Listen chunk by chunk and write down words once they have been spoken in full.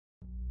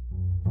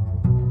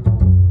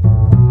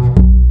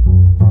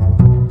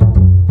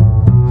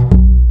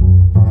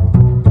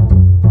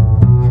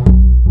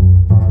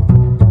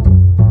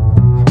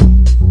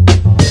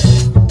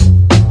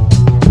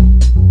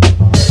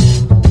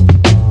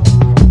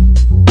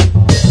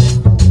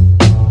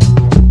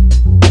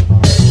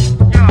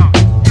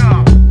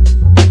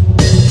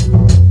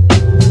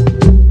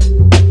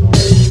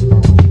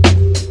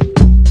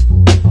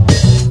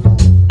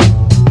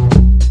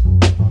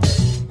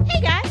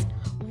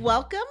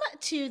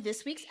to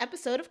this week's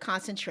episode of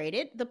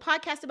Concentrated, the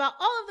podcast about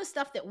all of the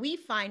stuff that we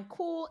find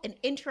cool and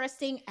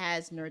interesting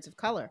as nerds of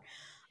color.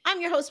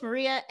 I'm your host,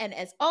 Maria, and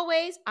as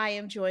always, I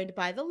am joined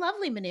by the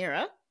lovely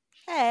Manira.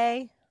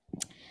 Hey.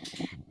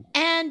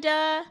 And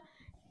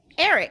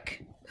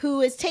Eric,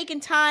 who has taken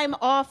time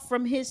off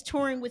from his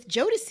touring with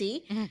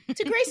Jodeci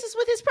to grace us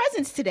with his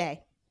presence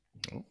today.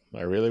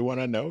 I really want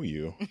to know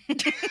you.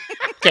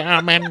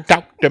 Come and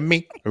talk to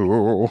me.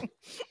 Ooh.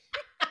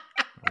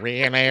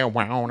 Really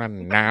want to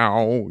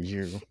know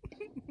you.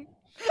 Oh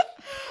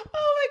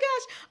my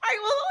gosh. All right.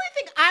 Well, the only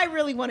thing I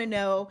really want to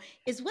know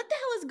is what the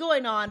hell is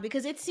going on,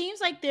 because it seems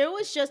like there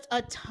was just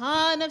a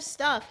ton of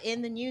stuff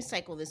in the news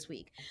cycle this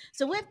week.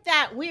 So with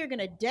that, we are going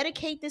to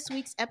dedicate this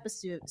week's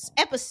episode,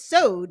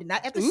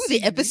 not episode. Ooh,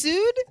 the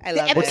episode? I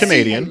love it. We're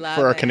Canadian for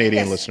our it.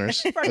 Canadian Yes.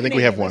 listeners. For our I think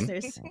we have Canadian one.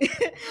 listeners.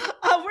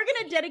 We're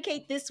going to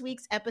dedicate this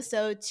week's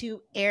episode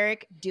to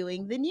Eric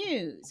doing the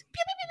news.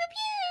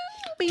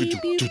 Pew,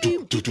 pew,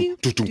 pew, pew,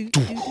 pew.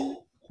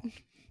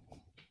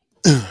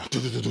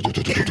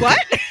 What?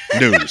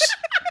 News.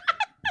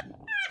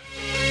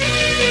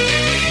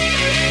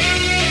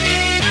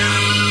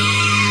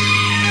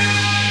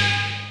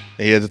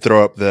 He had to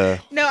throw up the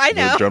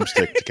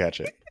drumstick to catch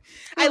it.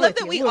 I love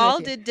that We're we with all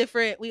you.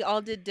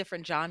 did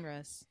different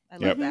genres. I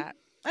love Yep. that.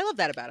 I love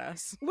that about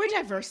us. We're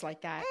diverse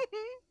like that.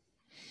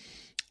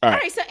 All All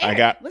right. right, so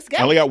Eric, let's go.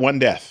 I only got one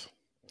death.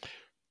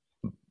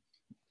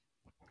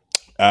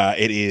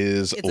 It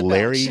is It's a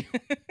Larry.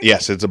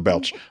 Yes, it's a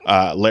belch.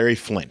 Larry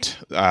Flint.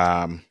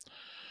 What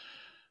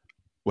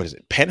is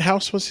it?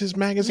 Penthouse was his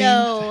magazine?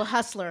 No,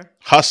 Hustler.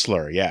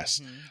 Hustler,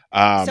 yes.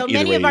 Mhm. So Either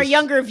many of way, our he's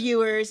younger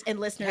viewers and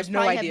listeners Have no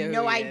probably idea have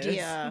no who he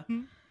idea.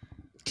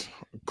 is.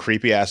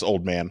 creepy ass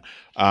old man.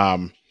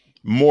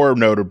 More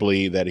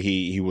notably that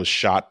he was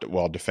shot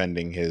while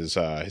defending his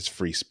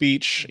free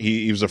speech.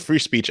 He was a free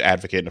speech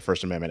advocate and a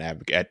First Amendment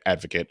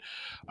advocate.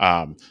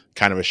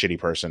 Kind of a shitty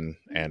person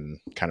and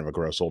kind of a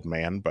gross old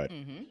man, but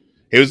Mhm.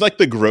 it was like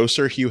the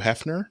grosser Hugh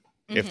Hefner,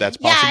 if that's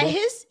possible. Yeah,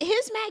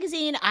 his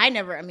magazine,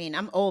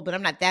 I'm old, but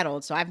I'm not that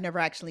old, so I've never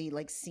actually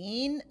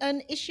seen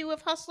an issue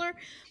of Hustler,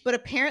 but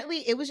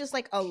apparently it was just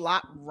a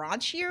lot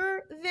raunchier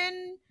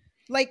than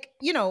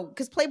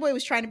because Playboy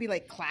was trying to be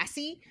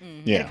classy.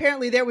 Mhm. Yeah. And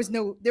apparently there was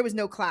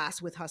no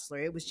class with Hustler.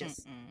 It was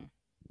just Mm-mm.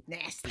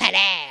 nasty.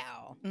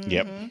 Padow.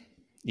 Yep. Mhm.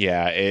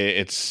 Yeah,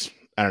 it's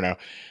I don't know.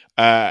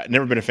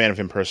 Never been a fan of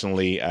him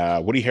personally.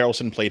 Woody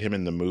Harrelson played him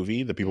in the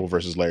movie The People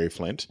versus Larry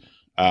Flint.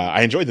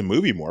 I enjoyed the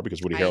movie more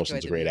because Woody I Harrelson's enjoyed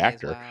a the great movie as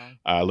actor.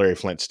 well. Larry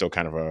Flint's still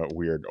kind of a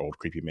weird old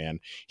creepy man.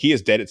 He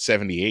is dead at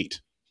 78.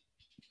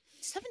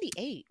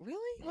 78, really?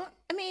 Well,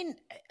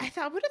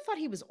 I would have thought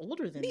he was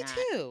older than Me that.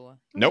 too.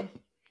 Nope.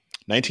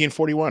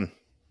 1941.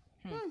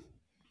 Hmm.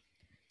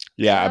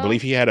 Yeah, I Well-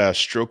 believe he had a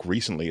stroke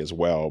recently as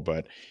well,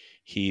 but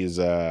he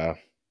died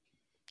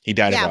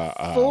Yeah,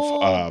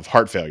 of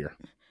heart failure.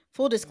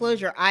 Full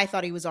disclosure, I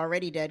thought he was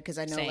already dead because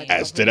I know Same. a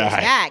couple As did years I.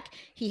 back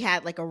he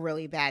had a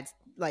really bad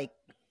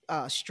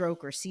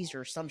stroke or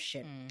seizure or some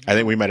shit. Mhm. I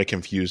think we might have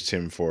confused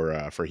him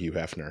for Hugh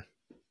Hefner.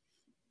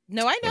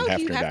 No, I know When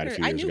Hugh Hefner died a Hefner.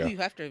 few I years knew ago. Hugh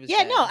Hefner was Yeah,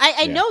 dead. no,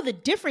 I Yeah. know the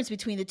difference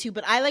between the two,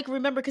 but I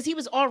remember because he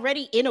was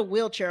already in a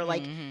wheelchair.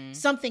 Mhm.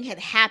 Something had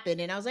happened,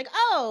 and I was like,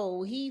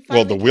 "Oh, he." Well,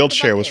 Finally the kicked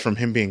wheelchair was bucket. from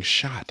him being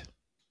shot.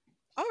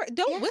 All right,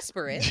 don't Yeah.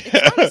 whisper it. It's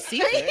not a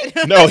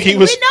secret. No, he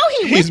was. We know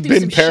he He's went through been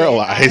some shit,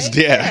 paralyzed.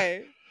 right? Yeah,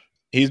 Okay.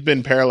 he's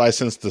been paralyzed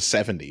since the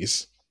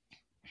 70s.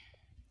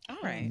 All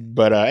right.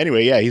 But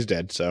anyway, yeah, he's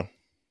dead. So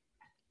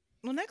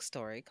Well, next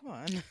story. Come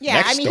on. Yeah,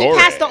 Next he story.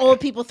 passed the old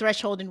people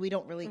threshold, and we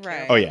don't really care.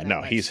 Right. oh about yeah, that no,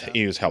 much, so.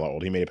 he was hella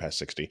old. He made it past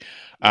 60.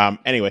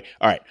 Anyway,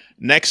 all right.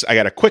 Next, I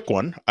got a quick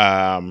one.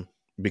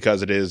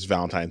 Because it is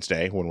Valentine's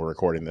Day when we're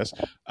recording this.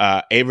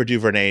 Ava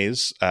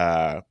DuVernay's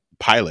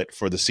pilot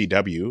for the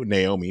CW,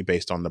 Naomi,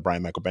 based on the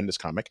Brian Michael Bendis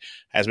comic,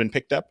 has been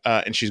picked up,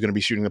 and she's going to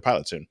be shooting the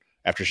pilot soon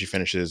after she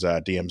finishes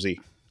DMZ.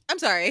 I'm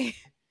sorry.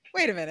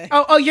 Wait a minute.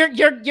 Oh, you're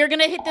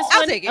gonna hit this I'll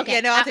one? take it. Okay.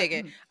 Yeah, no, I'll take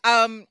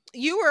it.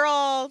 You were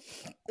all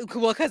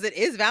because it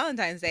is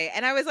Valentine's Day,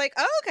 and I was like,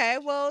 oh, okay,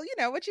 well,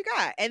 what you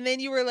got? And then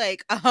you were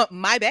like,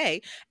 my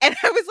bae, and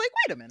I was like,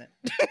 wait a minute.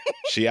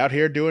 She out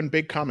here doing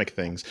big comic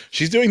things.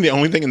 She's doing the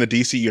only thing in the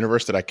DC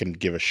universe that I can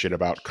give a shit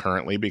about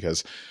currently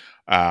because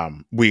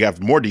we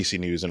have more DC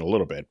news in a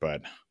little bit,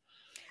 but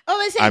Oh,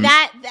 I say I'm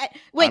that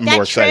more that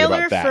excited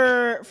trailer about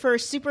that. for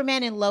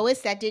Superman and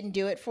Lois, that didn't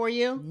do it for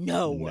you.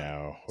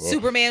 no.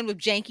 Superman with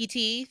janky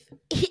teeth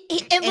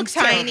It and looks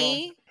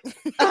tiny.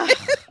 Ugh,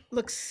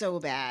 looks so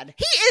bad.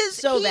 He is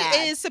So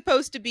bad. is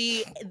supposed to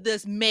be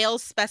this male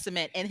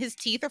specimen, and his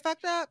teeth are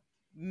fucked up.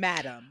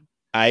 Madam.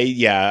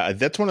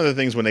 That's one of the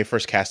things when they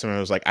first cast him. I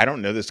was like, I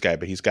don't know this guy,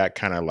 but he's got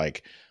kind of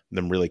like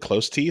them really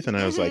close teeth, and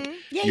I was like, Mhm.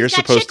 Yeah, you're he's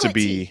got supposed to chiclet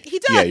be, teeth. He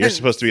yeah, you're does.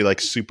 supposed to be like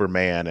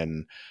Superman,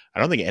 and I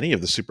don't think any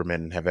of the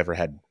Supermen have ever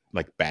had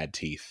like bad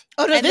teeth.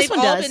 Oh no, And this they've one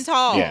all does. been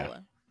tall. Yeah.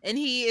 And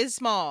he is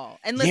small.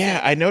 And listen, Yeah,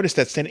 I noticed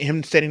that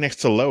him standing next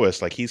to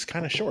Lois, like he's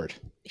kind of short.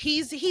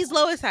 he's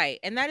Lois height,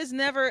 and that is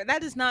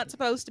not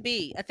supposed to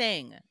be a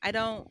thing. I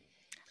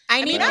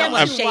I need mean, I don't them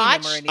wanna to shame him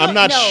watch. or anything. I'm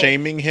not no.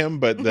 shaming him,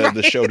 but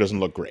the show doesn't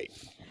look great.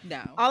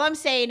 No. All I'm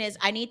saying is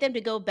I need them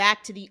to go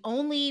back to the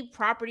only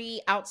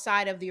property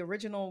outside of the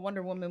original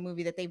Wonder Woman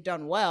movie that they've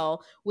done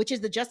well, which is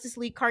the Justice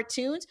League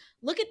cartoons.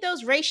 Look at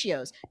those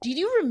ratios. Do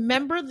you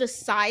remember the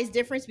size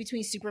difference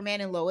between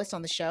Superman and Lois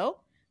on the show?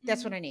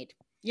 That's what I need.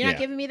 You're not Yeah.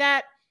 giving me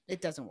that?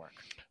 It doesn't work.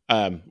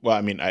 Well,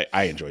 I mean,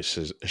 I enjoy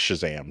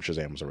Shazam.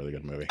 Shazam was a really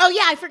good movie. Oh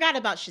yeah, I forgot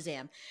about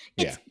Shazam.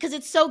 Yeah. Because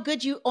it's so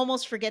good you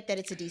almost forget that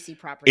it's a DC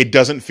property. It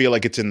doesn't feel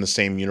like it's in the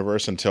same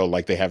universe until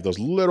like they have those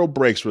little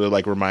breaks where they're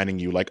like reminding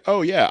you like,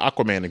 oh yeah,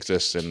 Aquaman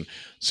exists and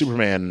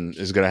Superman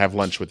is going to have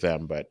lunch with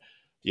them. But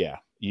yeah,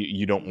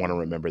 you don't want to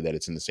remember that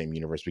it's in the same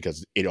universe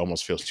because it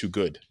almost feels too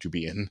good to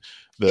be in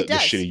the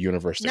shitty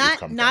universe that we've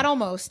come not from.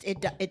 almost.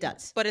 It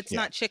does. But it's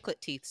Yeah. not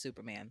chiclet teeth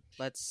Superman.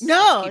 Let's keep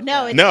No,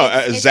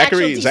 that. it's actual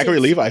Zachary decent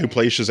Levi, who Superman.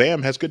 plays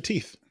Shazam, has good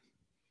teeth.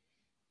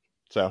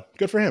 So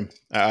good for him.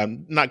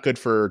 Not good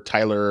for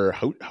Tyler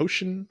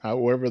Hoechlin,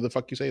 however the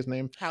fuck you say his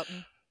name.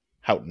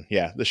 Houghton.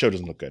 Yeah, the show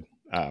doesn't look good.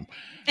 And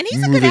he's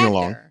a good Moving actor.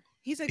 along.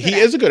 He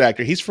Is a good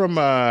actor. He's from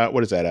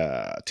what is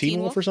that? Teen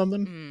Wolf or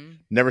something? Mm.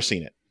 Never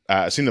seen it.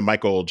 I've seen the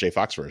Michael J.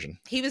 Fox version.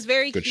 He was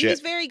very Good he shit.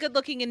 was very good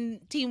looking in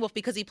Teen Wolf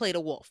because he played a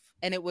wolf,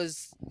 and it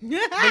was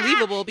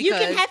believable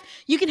because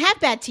you can have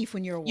bad teeth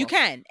when you're a wolf. you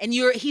can, and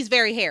he's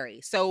very hairy.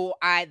 So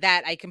I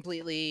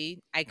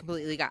completely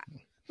got.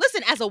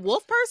 Listen, as a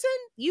wolf person,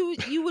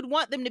 you would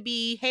want them to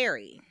be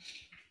hairy.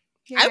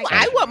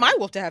 I want my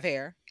wolf to have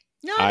hair.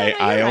 No,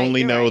 I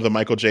only know the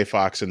Michael J.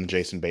 Fox and the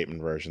Jason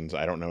Bateman versions.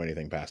 I don't know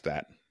anything past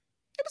that.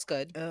 It was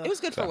good. Ugh. It was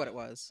good So- for what it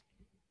was.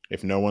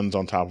 If no one's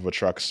on top of a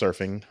truck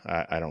surfing,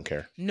 I don't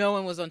care. No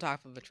one was on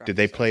top of a truck. Did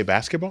they play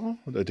basketball?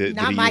 Did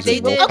Not he my use his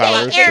team. wolf Okay,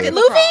 powers Eric, to-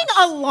 Lou- moving They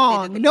did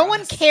along. the No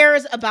one cross.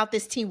 cares about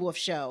this Teen Wolf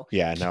show.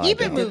 Yeah, no,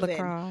 Keep I it don't. moving.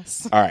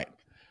 lacrosse. All right.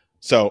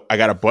 So I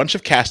got a bunch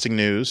of casting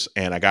news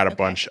and I got a Okay.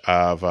 bunch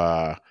of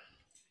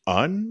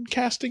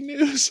uncasting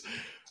news.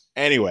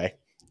 Anyway,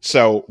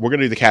 so we're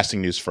gonna do the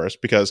casting news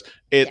first because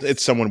Yes.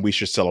 it's someone we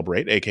should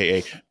celebrate,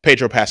 aka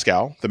Pedro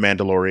Pascal, the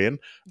Mandalorian,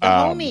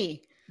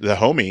 The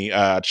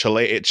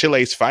homie,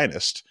 Chile's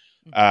finest.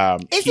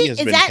 Is he he? has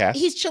Is been that cast.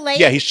 he's Chilean?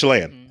 Yeah, he's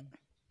Chilean.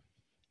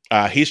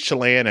 Mhm. He's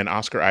Chilean, and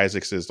Oscar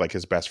Isaacs is like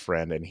his best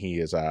friend, and he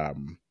is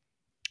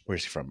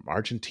where's he from?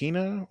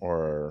 Argentina,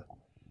 or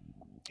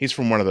he's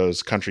from one of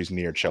those countries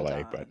near Chile.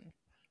 Hold But on.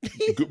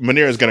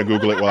 Manira is going to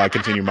Google it while I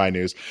continue my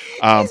news.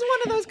 He's one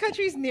of those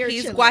countries near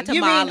He's Chile.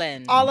 Guatemalan. You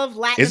mean all of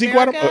Latin Is he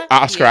America?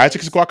 Oscar Yes.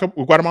 Isaac is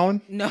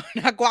Guatemalan? No,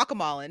 not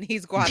Guacamalan.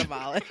 He's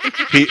Guatemalan.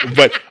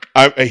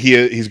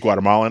 He's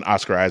Guatemalan.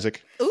 Oscar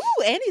Isaac. Ooh,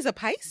 and he's a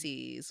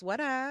Pisces. What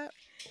up?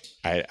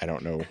 I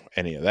don't know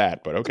any of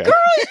that, but okay. Why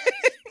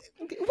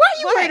are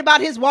you What? worried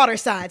about his water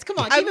signs? Come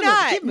on, keep I'm it moving,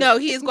 not. keep it No,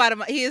 moving. he is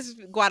Guatemalan. He is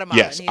Guatemalan.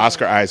 Yes, He's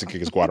Oscar a- Isaac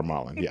is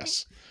Guatemalan.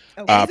 Yes.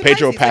 Okay. He's a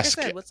Pedro Pisces, like I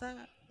Pascal. said. What's up?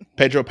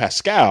 Pedro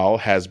Pascal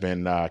has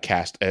been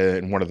cast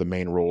in one of the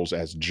main roles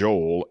as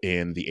Joel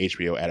in the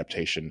HBO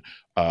adaptation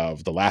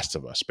of The Last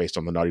of Us, based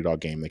on the Naughty Dog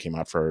game that came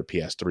out for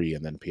PS3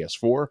 and then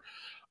PS4.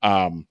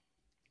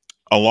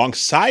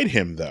 Alongside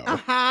him, though,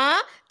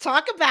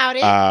 Talk about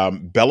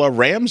it. Bella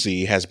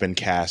Ramsey has been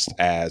cast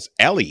as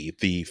Ellie,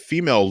 the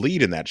female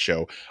lead in that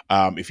show.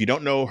 If you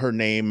don't know her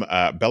name,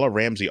 Bella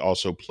Ramsey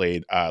also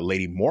played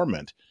Lady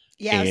Mormont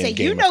Yeah, I in say you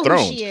Game know of who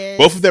Thrones. she is.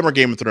 Both of them are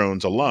Game of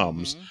Thrones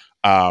alums.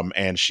 Mhm.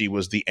 And she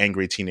was the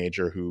angry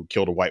teenager who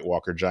killed a White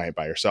Walker giant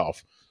by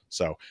herself.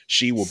 So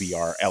she will be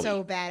our Ellie.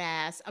 So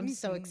badass. I'm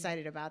so Mhm.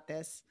 excited about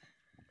this.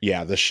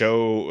 Yeah, the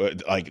show,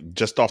 like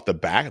just off the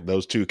bat,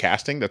 those two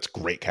casting, that's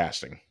great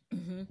casting.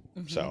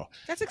 So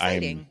That's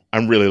exciting.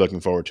 I'm really looking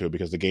forward to it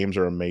because the games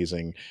are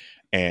amazing,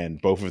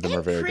 and both of them And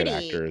are very pretty.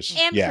 good actors.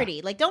 And yeah,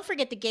 pretty. Like, don't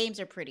forget the games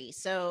are pretty.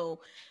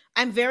 So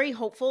I'm very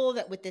hopeful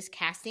that with this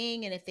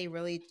casting and if they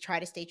really try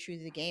to stay true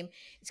to the game,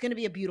 it's going to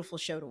be a beautiful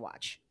show to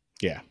watch.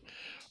 yeah.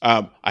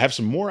 I have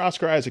some more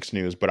Oscar Isaacs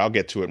news, but I'll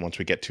get to it once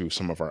we get to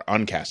some of our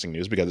uncasting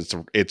news because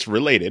it's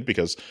related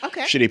because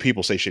Okay. shitty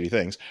people say shitty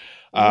things.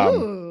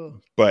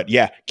 Ooh. But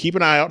yeah, keep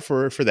an eye out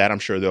for that. I'm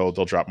sure they'll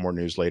drop more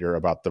news later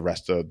about the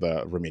rest of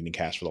the remaining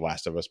cast for The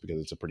Last of Us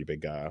because it's a pretty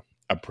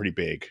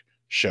big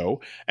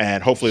show,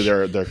 and hopefully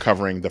they're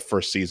covering the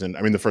first season.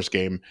 I mean, the first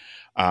game,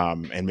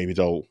 and maybe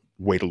they'll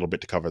wait a little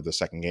bit to cover the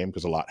second game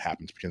because a lot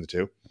happens between the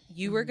two.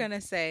 You were gonna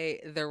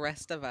say the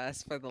rest of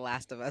us for The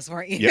Last of Us,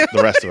 weren't you? Yep,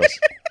 the rest of us.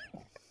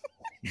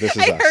 This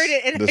is I us. heard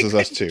it, and This I is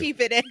us couldn't too. keep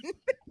it in.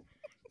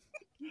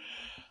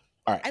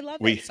 All right, I love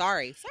we it.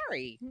 Sorry.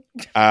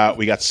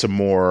 we got some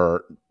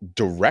more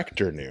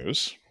director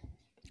news.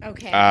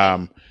 Okay.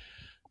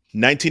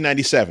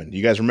 1997.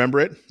 You guys remember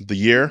it? The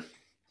year?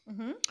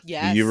 Mhm.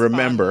 Yes. you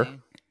remember?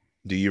 fondly.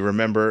 Do you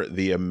remember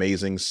the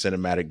amazing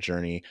cinematic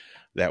journey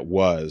that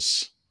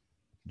was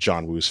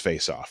John Woo's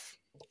Face Off?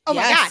 Oh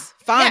my Yes,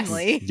 God.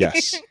 Fondly.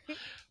 Yes.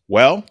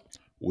 Well,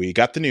 we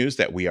got the news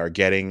that we are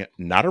getting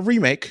not a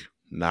remake,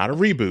 not a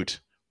reboot,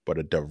 but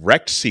a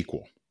direct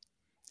sequel.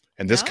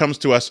 And this Oh. comes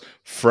to us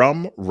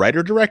from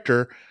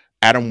writer-director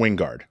Adam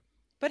Wingard.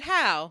 But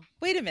how?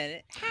 Wait a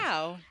minute.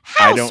 How?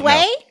 How, I don't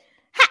Sway?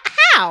 know.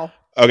 How?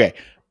 Okay.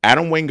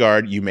 Adam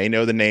Wingard, you may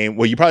know the name.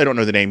 Well, you probably don't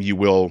know the name. You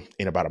will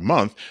in about a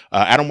month.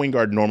 Adam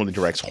Wingard normally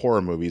directs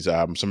horror movies.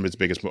 Some of his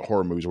biggest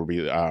horror movies will be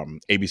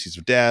ABCs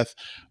of Death,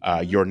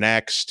 You're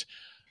Next.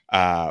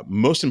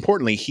 Most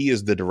importantly, he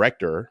is the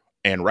director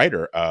and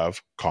writer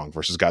of Kong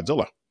vs.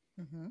 Godzilla.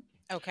 Mm-hmm.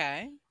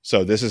 Okay.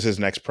 So this is his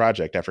next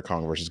project after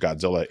Kong vs.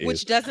 Godzilla.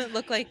 Which doesn't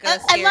look like a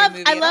scary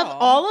movie I love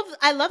all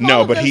of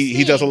no, but those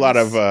he does a lot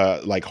things.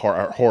 of like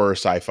horror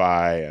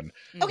sci-fi, and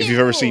Okay, if you've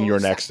ever seen cool. Your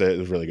Next, it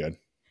was really good.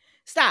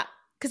 Stop,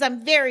 because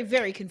I'm very,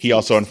 very confused. He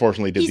also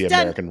unfortunately did He's the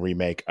done- American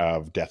remake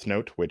of Death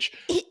Note, which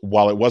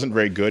while it wasn't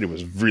very good, it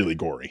was really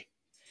gory.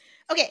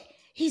 Okay,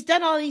 he's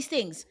done all these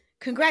things.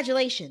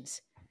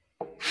 Congratulations.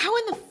 How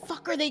in the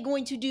fuck are they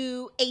going to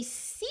do a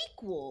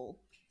sequel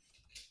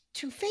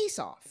to Face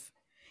Off?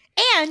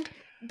 And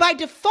by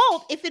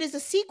default, if it is a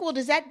sequel,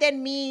 does that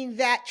then mean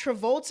that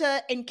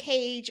Travolta and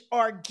Cage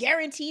are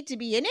guaranteed to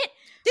be in it?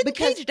 Didn't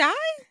Cage die?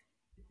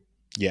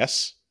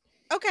 Yes.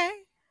 Okay.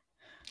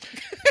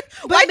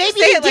 But Why'd maybe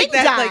you say he it like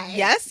didn't that? die. Like,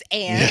 yes,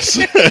 and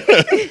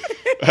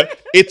Yes.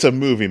 It's a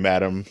movie,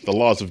 madam. The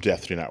laws of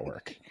death do not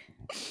work.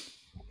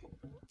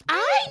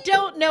 I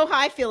don't know how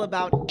I feel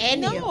about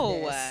any of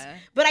No. this,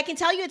 but I can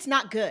tell you it's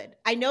not good.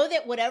 I know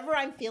that whatever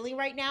I'm feeling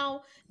right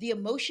now, the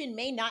emotion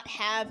may not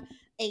have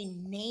a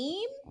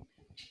name,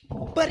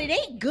 but it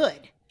ain't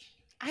good.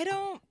 I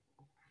don't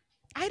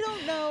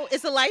know.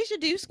 Is Elijah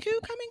Dushku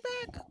coming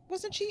back?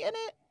 Wasn't she in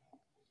it?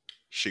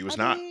 She was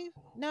I not. believe?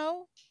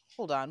 No.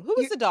 Hold on. Who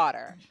was the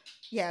daughter?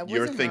 Yeah, it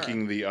You're wasn't her.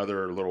 thinking the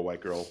other little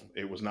white girl.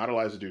 It was not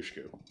Eliza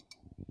Dushku.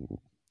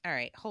 All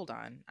right, hold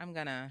on. I'm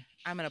gonna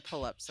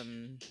pull up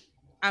some.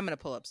 No,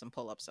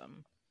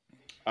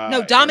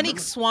 I Dominique remember-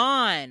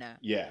 Swan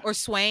Yeah. or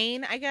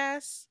Swain, I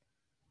guess.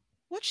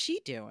 What's she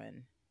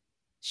doing?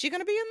 She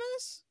gonna be in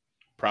this?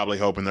 Probably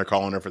hoping they're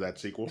calling her for that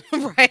sequel.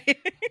 Right.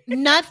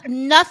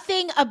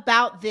 Nothing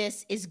about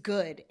this is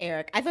good,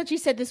 Eric. I thought you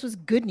said this was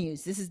good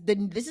news. This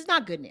is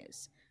not good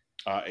news.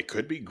 It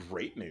could be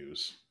great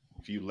news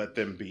if you let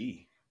them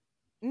be.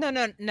 No,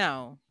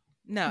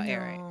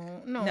 Eric.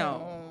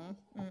 No.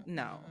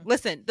 No.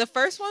 Listen, the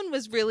first one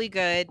was really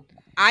good.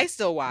 I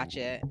still watch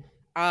it.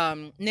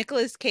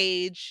 Nicolas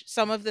Cage,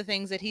 some of the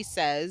things that he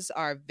says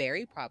are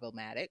very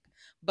problematic,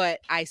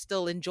 but I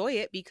still enjoy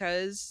it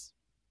because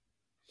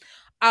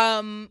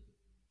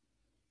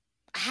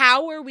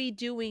how are we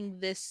doing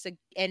this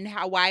and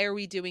why are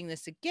we doing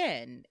this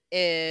again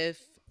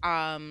if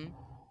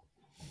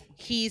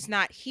he's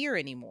not here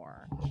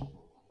anymore?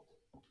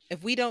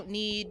 If we don't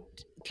need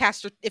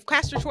if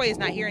Castor Troy is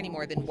not here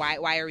anymore, then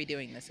why are we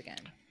doing this again?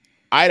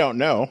 I don't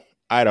know.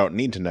 I don't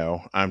need to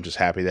know. I'm just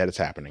happy that it's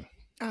happening.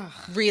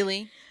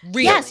 Really?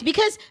 Yes,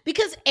 because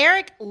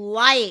Eric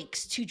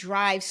likes to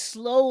drive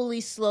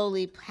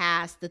slowly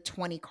past the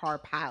 20-car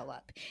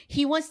pileup.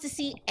 He wants to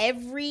see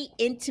every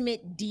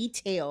intimate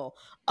detail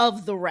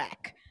of the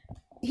wreck.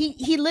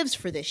 He lives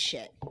for this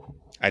shit.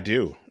 I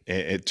do.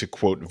 To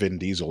quote Vin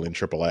Diesel in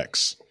Triple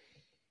X,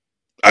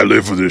 I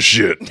live for this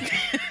shit.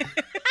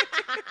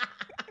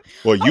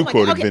 Well, you my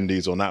quoted God, okay. Vin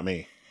Diesel, not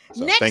me.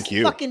 So Next thank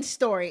you. fucking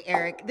story,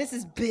 Eric. This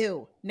is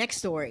Boo. Next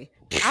story.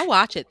 I'll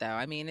watch it though.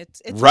 I mean,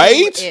 it's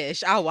Right?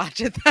 ish. I'll watch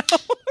it though.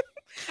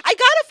 I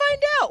gotta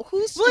find out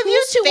who's. Well, if you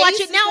whose two watch face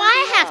it, is now gonna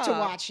I be have to up.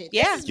 watch it.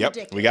 Yeah. This is Yep,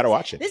 ridiculous. we got to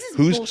watch it. This is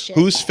who's bullshit.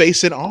 who's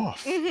facing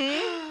off?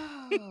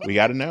 Mhm. We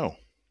got to know.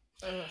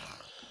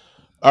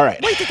 All right.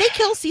 Wait, did they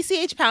kill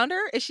CCH Pounder?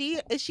 Is she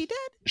dead?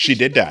 She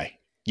did die.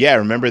 Yeah,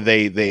 remember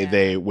they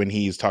Yeah. when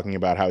he's talking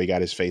about how he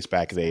got his face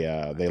back, they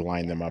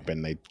lined them up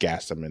and they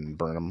gassed him and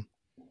burned him.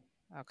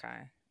 Okay.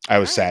 I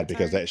was All sad right,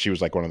 because sorry. she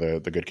was like one of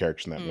the good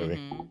characters in that movie.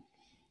 Mhm.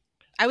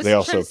 I was They trying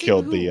also to see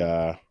killed who-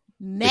 they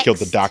Next killed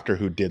the doctor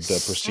who did the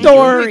procedure.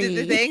 story. who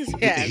did the things.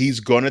 Yes. He's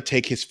gonna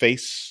take his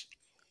face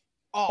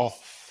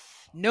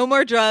off. No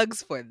more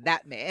drugs for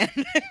that man.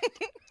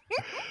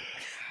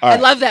 All I right,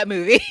 love that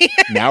movie.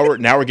 now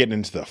we're getting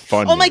into the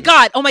fun. Oh my news.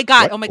 god! Oh my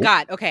god! What? Oh my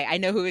god! Okay, I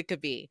know who it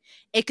could be.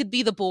 It could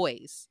be The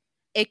Boys.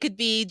 It could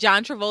be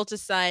John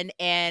Travolta's son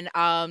and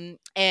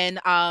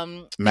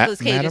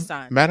Nicolas Cage's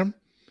son. Madam,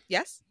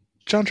 Yes.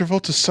 John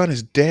Travolta's son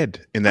is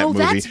dead in that Oh, movie.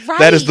 that's right.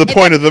 That is the And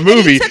point of the And he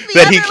movie took the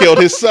that he other killed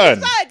one his with son.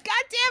 God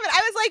damn it!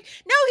 I was like,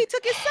 no, he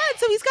took his son,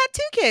 so he's got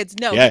 2 kids.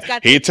 No, Yeah, he's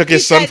got. he took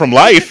his he son said- from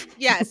life.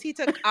 Yes, he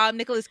took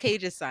Nicolas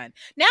Cage's son.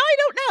 Now I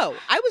don't know.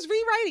 I was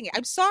rewriting it.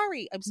 I'm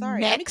sorry. I'm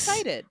Next.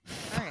 excited.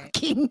 All right.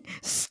 Fucking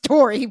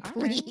story, All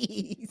right.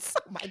 please.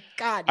 Oh my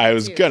god. I me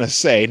was too. gonna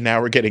say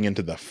now we're getting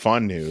into the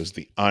fun news,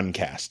 the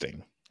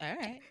uncasting. All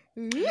right.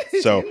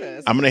 So do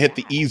this. I'm gonna hit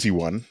the easy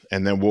one,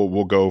 and then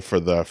we'll go for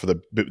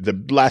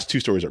the last 2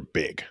 stories are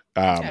big.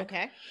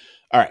 Okay.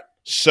 All right,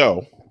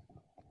 so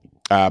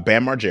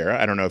Bam Margera.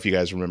 I don't know if you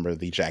guys remember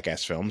the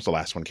Jackass films. The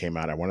last one came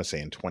out, I want to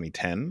say, in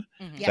 2010.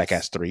 Mhm. Yes.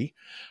 Jackass 3.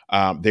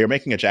 They are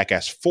making a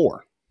Jackass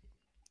 4.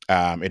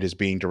 It is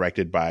being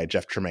directed by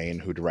Jeff Tremaine,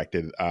 who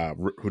directed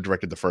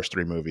the first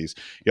 3 movies.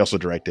 He also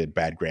directed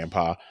Bad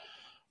Grandpa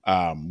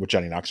with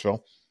Johnny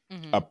Knoxville.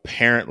 Mhm.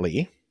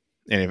 Apparently,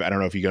 and if I don't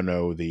know if you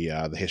know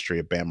the history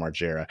of Bam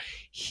Margera,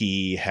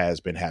 he has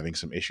been having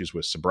some issues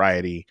with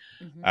sobriety.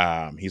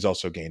 He's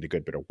also gained a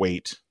good bit of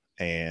weight,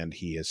 and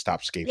he has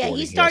stopped skateboarding. Yeah,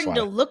 he's starting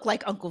to look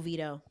like Uncle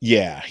Vito.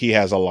 Yeah, he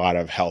has a lot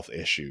of health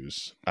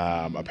issues.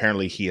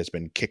 Apparently, he has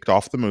been kicked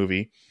off the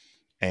movie,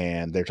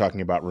 and they're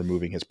talking about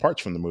removing his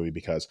parts from the movie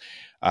because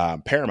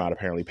Paramount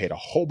apparently paid a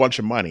whole bunch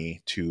of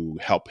money to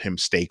help him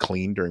stay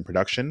clean during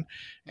production,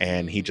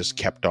 and he just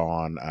kept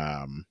on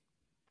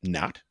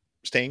not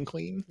staying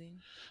clean.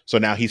 So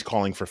now he's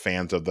calling for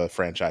fans of the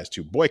franchise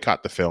to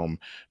boycott the film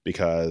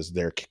because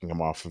they're kicking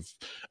him off of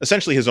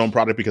essentially his own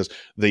product, because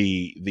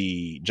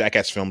the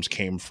Jackass films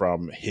came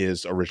from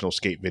his original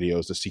skate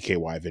videos, the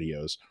CKY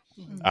videos,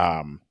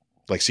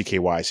 like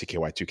CKY,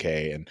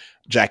 CKY2K, and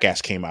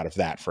Jackass came out of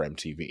that for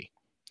MTV.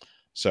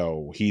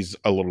 So he's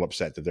a little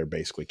upset that they're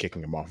basically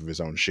kicking him off of his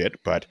own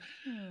shit, but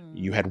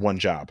you had one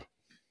job.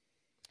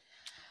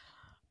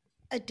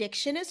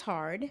 Addiction is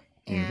hard,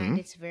 and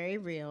it's very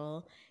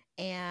real.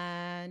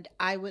 And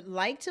I would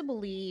like to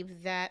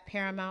believe that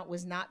Paramount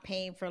was not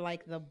paying for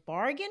like the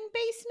bargain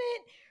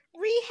basement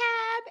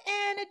rehab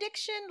and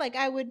addiction. Like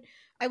I would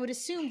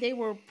assume they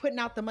were putting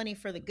out the money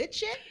for the good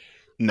shit.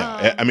 No,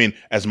 I mean,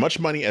 as much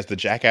money as the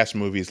Jackass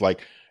movies,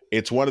 like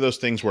it's one of those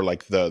things where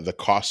like the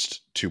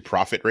cost to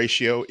profit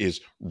ratio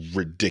is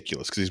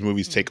ridiculous because these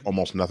movies take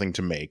almost nothing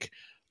to make,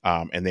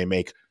 and they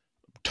make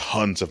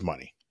tons of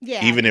money.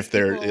 Yeah, even if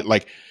they're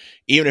like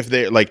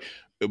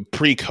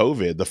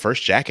pre-COVID, the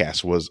first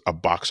Jackass was a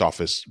box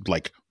office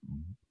like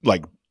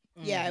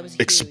yeah, it was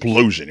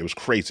explosion. It was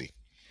crazy.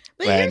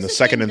 But and the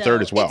second and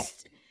third as well.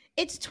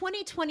 It's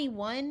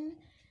 2021.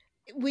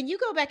 When you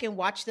go back and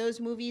watch those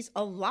movies,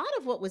 a lot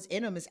of what was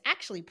in them is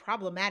actually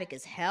problematic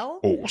as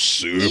hell. Oh,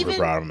 super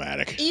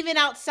problematic. Even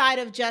outside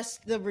of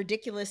just the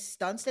ridiculous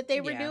stunts that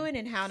they were doing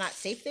and how not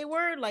safe they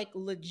were, like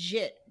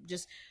legit,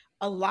 just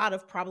a lot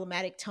of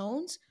problematic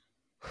tones.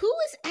 Who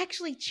is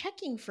actually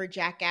checking for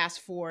Jackass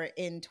 4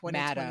 in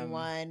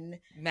 2021?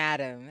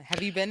 Madam,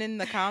 have you been in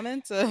the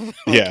comments of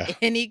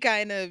any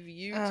kind of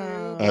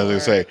YouTube? I was going to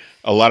say,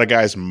 a lot of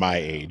guys my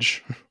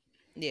age.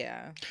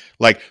 Yeah.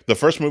 Like the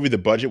first movie, the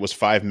budget was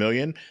 $5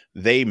 million.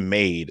 They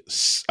made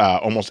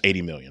almost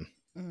 $80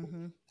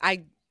 million.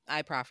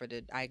 I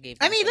profited. I gave.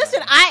 I mean,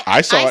 listen, I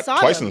saw it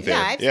twice them. in the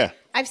theater.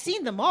 I've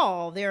seen them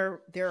all.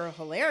 They're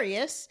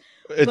hilarious.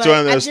 It's one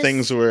of those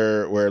things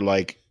where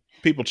like,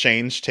 people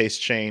change, tastes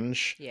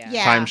change,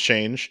 times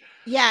change.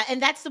 Yeah,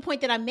 and that's the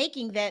point that I'm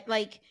making, that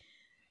like,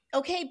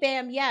 okay,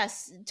 Bam,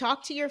 yes,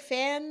 talk to your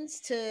fans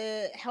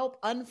to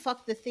help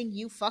unfuck the thing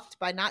you fucked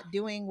by not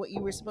doing what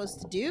you were supposed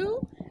to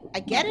do.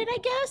 I get it, I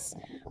guess.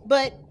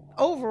 But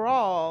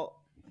overall,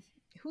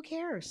 who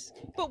cares?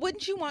 But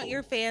wouldn't you want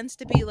your fans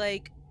to be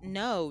like,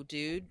 no,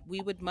 dude,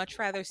 we would much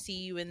rather see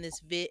you in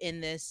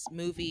this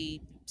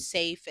movie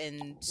safe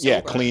and sober.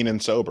 Yeah, clean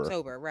and sober.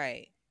 Sober,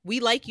 right. We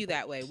like you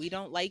that way. We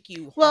don't like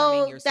you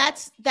harming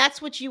yourself.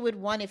 That's what you would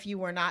want if you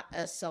were not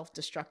a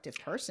self-destructive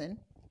person.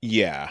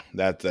 Yeah,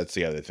 that's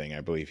the other thing.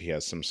 I believe he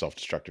has some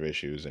self-destructive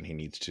issues, and he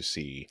needs to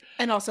see,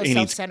 and also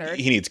self-centered.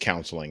 He needs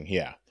counseling.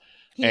 Yeah,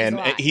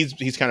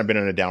 he's kind of been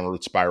in a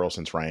downward spiral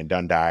since Ryan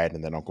Dunn died,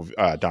 and then Uncle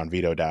Don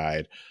Vito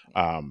died,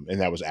 and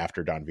that was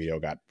after Don Vito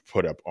got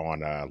put up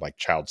on like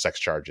child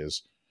sex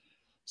charges.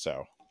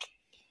 So.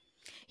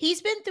 He's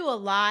been through a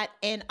lot,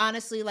 and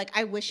honestly, like,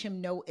 I wish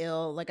him no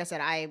ill. Like I said,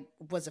 I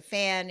was a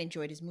fan,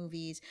 enjoyed his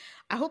movies.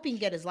 I hope he can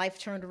get his life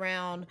turned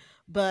around,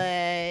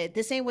 but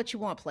this ain't what you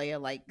want, player.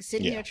 Like,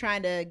 sitting here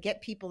trying to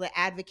get people to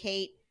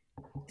advocate,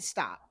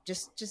 stop.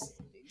 Just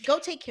go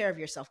take care of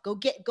yourself. Go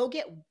get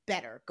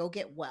better. Go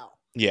get well.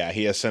 Yeah,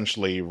 he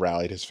essentially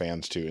rallied his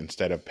fans to,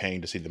 instead of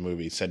paying to see the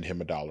movie, send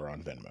him $1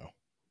 on Venmo.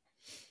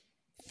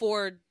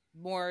 For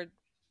more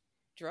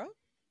drug?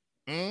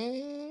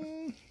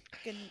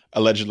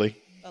 Allegedly.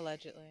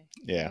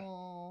 Yeah.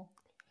 Oh,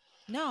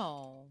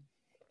 no.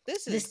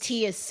 This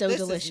tea is so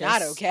delicious. Is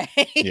not okay.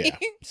 Yeah.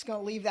 Just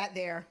gonna leave that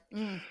there.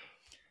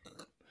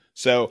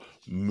 So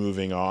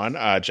moving on,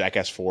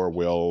 Jackass 4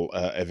 will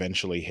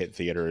eventually hit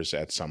theaters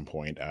at some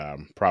point,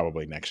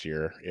 probably next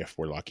year if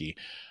we're lucky.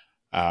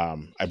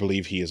 I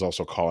believe he is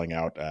also calling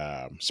out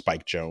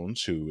Spike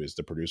Jonze, who is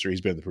the producer. He's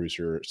been the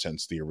producer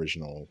since the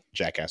original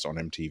Jackass on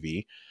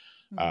MTV.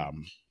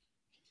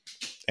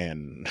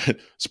 And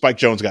Spike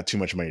Jonze got too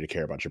much money to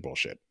care about your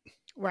bullshit.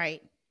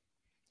 Right.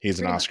 He's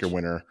an Oscar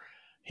winner.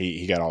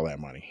 He got all that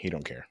money. He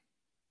don't care.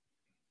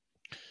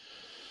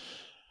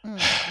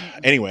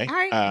 Anyway, all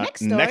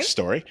right, next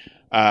story.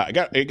 I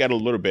got a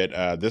little bit.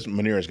 This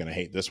Manira is going to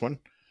hate this one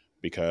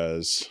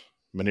because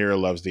Manira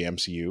loves the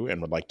MCU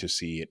and would like to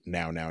see it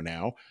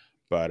now.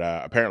 But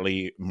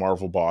apparently,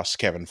 Marvel boss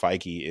Kevin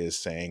Feige is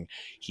saying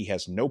he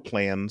has no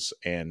plans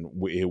and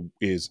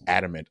is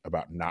adamant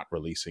about not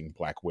releasing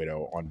Black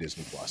Widow on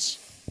Disney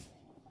Plus.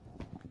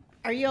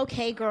 Are you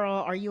okay, girl?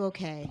 Are you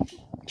okay?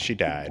 She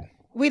died.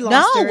 We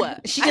lost her.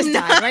 She just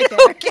died right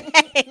there.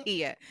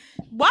 Okay.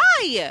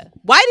 Why?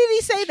 Why did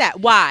he say that?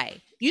 Why?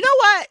 You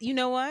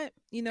know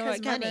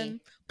what,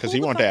 Kevin? Because he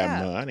wanted to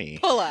have money.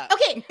 Pull up.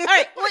 Okay. All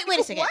right.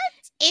 Wait a second. What?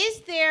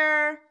 Is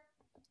there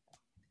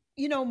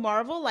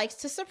Marvel likes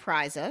to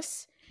surprise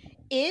us.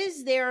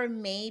 Is there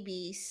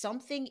maybe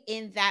something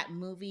in that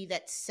movie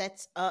that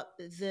sets up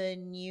the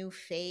new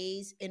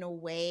phase in a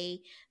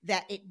way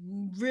that it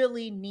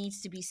really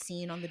needs to be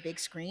seen on the big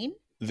screen?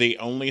 The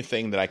only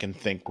thing that I can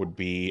think would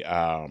be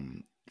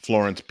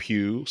Florence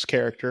Pugh's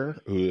character,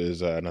 who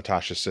is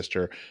Natasha's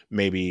sister.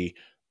 Maybe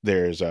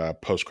there's a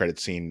post-credit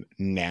scene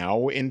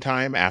now in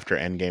time after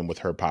Endgame with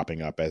her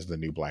popping up as the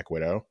new Black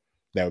Widow.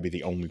 That would be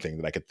the only thing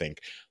that I could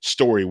think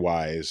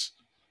story-wise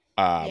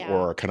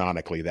or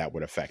canonically that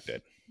would affect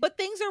it. But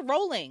things are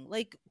rolling.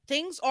 Like,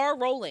 things are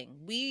rolling.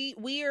 We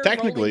are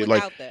Technically, rolling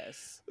without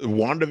this.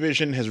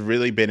 WandaVision has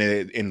really been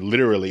in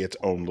literally its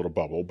own little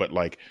bubble, but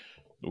like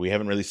we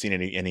haven't really seen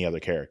any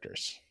other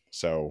characters.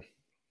 So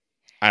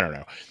I don't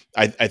know.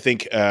 I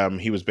think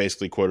he was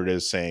basically quoted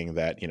as saying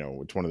that,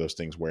 it's one of those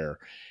things where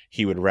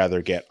he would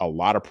rather get a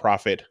lot of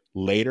profit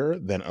later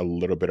than a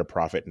little bit of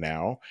profit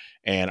now.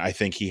 And I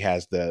think he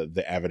has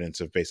the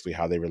evidence of basically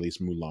how they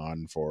released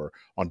Mulan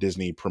on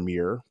Disney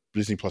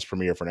Plus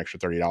Premiere for an extra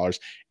 $30,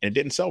 and it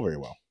didn't sell very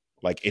well.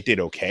 Like, it did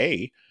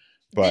okay.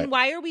 But then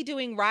why are we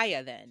doing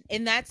Raya then?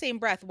 In that same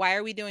breath, why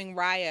are we doing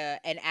Raya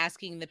and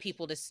asking the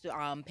people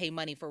to pay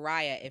money for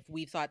Raya if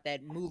we thought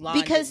that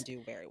Mulan didn't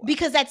do very well?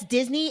 Because that's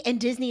Disney, and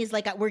Disney is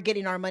like, we're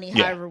getting our money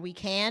however we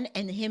can,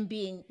 and him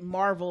being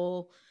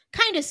Marvel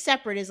kind of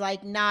separate is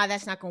like, nah,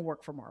 that's not going to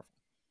work for Marvel.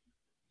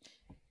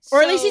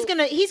 Or at least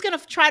he's gonna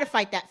try to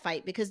fight that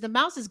fight because the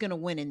mouse is gonna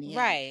win in the end.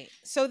 Right.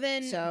 So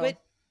then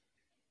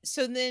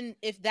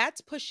if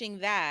that's pushing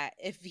that,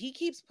 if he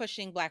keeps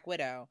pushing Black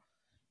Widow,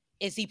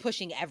 is he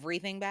pushing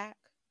everything back?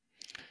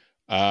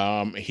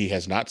 He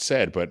has not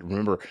said, but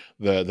remember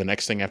the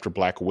next thing after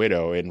Black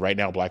Widow, and right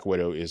now Black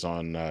Widow is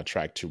on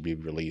track to be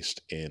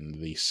released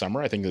in the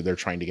summer. I think that they're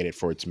trying to get it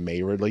for its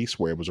May release,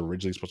 where it was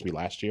originally supposed to be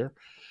last year.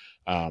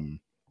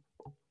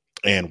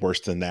 And worse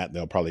than that,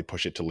 they'll probably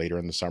push it to later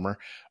in the summer.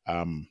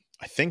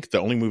 I think the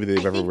only movie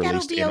they've ever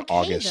released in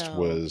August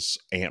was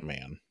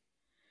Ant-Man.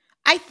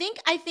 I think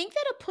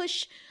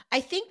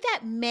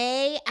that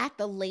May at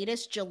the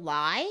latest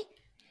July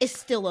is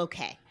still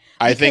okay.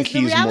 I think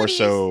he's more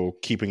so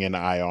keeping an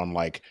eye on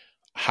like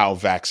how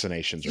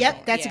vaccinations are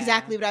going. That's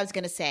exactly what I was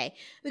going to say.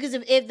 Because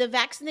if the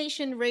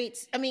vaccination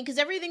rates, because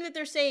everything that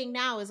they're saying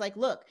now is like,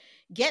 look,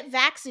 get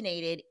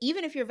vaccinated.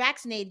 Even if you're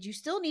vaccinated, you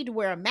still need to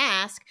wear a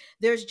mask.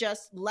 There's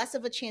just less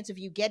of a chance of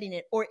you getting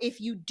it. Or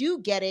if you do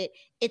get it,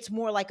 it's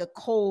more like a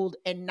cold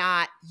and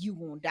not you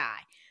won't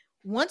die.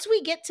 Once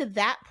we get to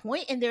that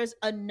point and there's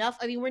enough,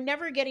 we're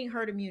never getting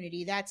herd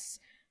immunity. That's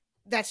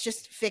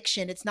just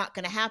fiction. It's not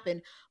going to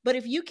happen. But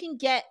if you can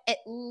get at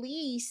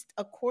least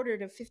a quarter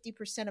to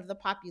 50% of the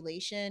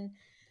population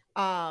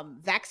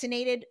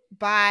vaccinated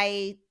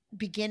by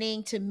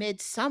beginning to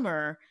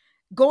midsummer,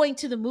 going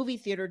to the movie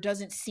theater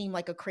doesn't seem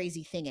like a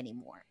crazy thing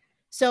anymore.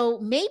 So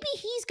maybe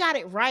he's got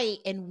it right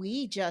and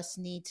we just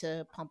need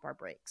to pump our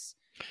brakes.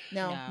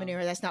 No.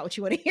 Manera, that's not what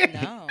you want to hear.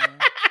 No.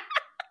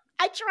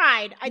 I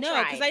tried.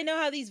 No, because I know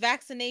how these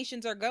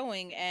vaccinations are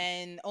going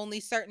and only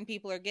certain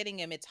people are getting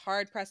them. It's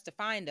hard pressed to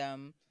find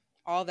them,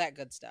 all that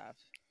good stuff.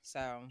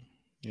 So,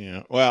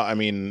 yeah. Well,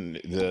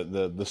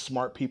 the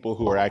smart people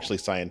who are actually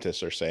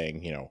scientists are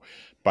saying,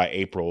 by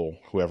April,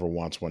 whoever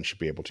wants one should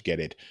be able to get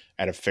it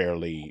at a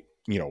fairly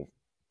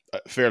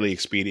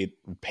expedient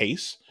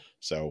pace.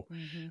 So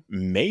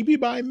maybe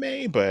by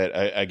May, but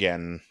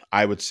again,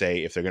 I would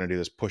say if they're going to do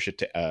this, push it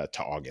to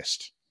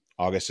August.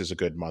 August is a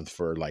good month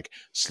for like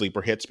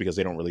sleeper hits because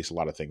they don't release a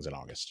lot of things in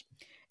August.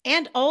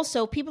 And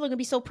also, people are going to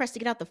be so pressed to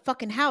get out the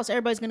fucking house.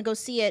 Everybody's going to go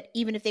see it,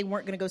 even if they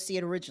weren't going to go see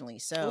it originally.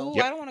 So,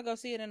 I don't want to go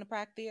see it in a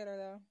packed theater,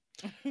 though.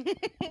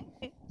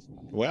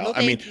 Well,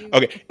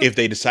 okay, if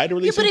they decide to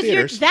release it in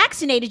theaters, if you're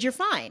vaccinated, you're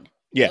fine.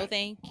 Yeah, no,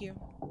 thank you.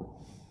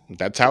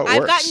 That's how it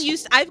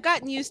works. I've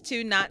gotten used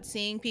to not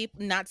seeing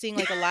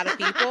like a lot of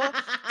people.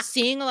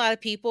 Seeing a lot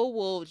of people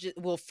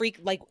will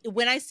freak. Like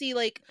when I see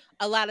like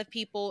a lot of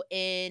people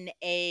in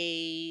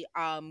a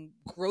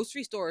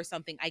grocery store or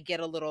something, I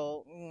get a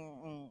little.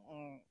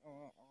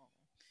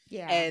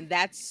 Yeah, and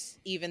that's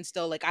even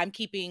still like I'm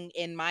keeping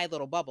in my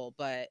little bubble,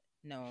 but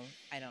no,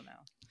 I don't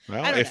know.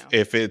 Well,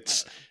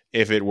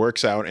 if it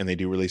works out and they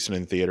do release it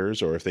in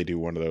theaters, or if they do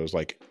one of those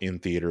like in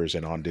theaters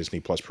and on Disney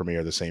Plus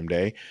Premiere the same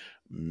day,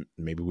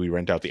 maybe we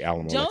rent out the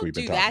Alamo. Don't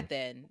do that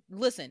then.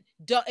 Listen,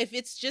 if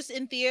it's just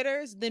in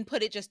theaters, then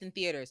put it just in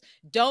theaters.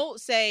 Don't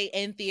say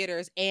in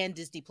theaters and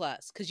Disney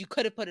Plus because you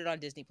could have put it on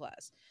Disney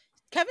Plus.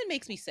 Kevin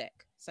makes me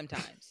sick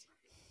sometimes.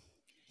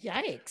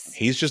 Yikes.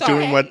 He's just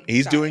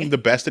doing the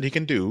best that he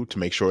can do to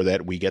make sure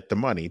that we get the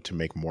money to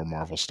make more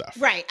Marvel stuff.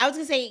 Right. I was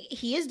going to say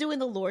he is doing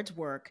the Lord's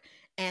work,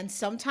 and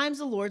sometimes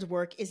the Lord's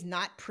work is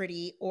not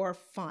pretty or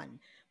fun.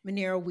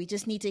 Manero, we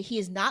just need to, he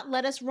has not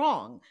led us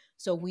wrong.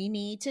 So we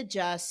need to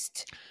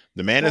just.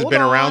 The man has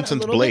been around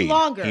since Blade.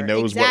 He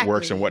knows what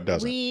works and what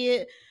doesn't.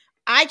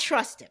 I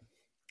trust him.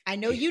 I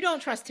know you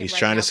don't trust him. He's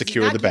trying to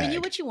secure the bag. Giving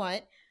you what you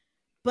want,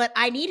 but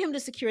I need him to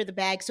secure the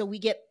bag so we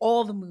get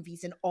all the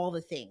movies and all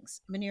the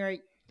things. Manera,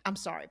 I'm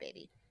sorry,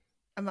 baby.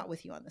 I'm not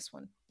with you on this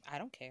one. I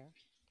don't care.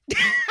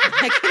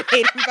 I can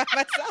hate him by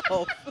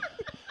myself.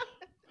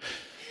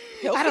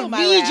 He'll I feel don't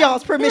my need wrath.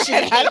 y'all's permission.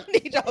 Right, I don't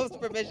need y'all's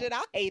permission.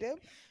 I'll hate him.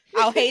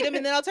 I'll hate him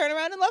and then I'll turn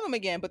around and love him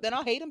again. But then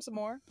I'll hate him some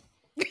more.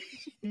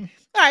 All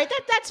right,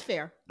 that's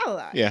fair. I'll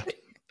allow it. Yeah.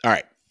 All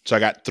right. So I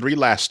got 3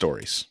 last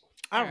stories.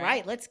 All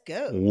right, let's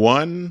go.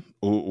 One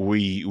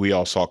we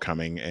all saw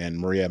coming, and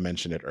Maria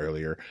mentioned it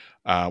earlier.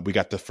 We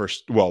got the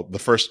first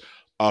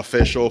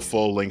official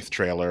full-length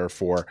trailer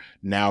for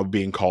now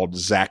being called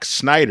Zack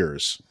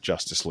Snyder's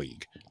Justice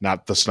League,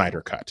 not the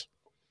Snyder Cut.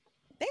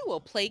 They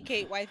will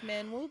placate white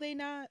men, will they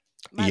not?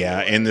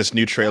 In this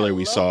new trailer,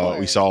 we saw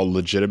Lord.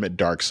 legitimate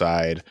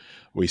Darkseid.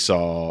 We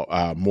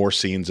saw more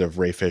scenes of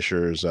Ray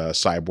Fisher's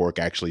Cyborg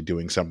actually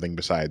doing something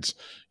besides,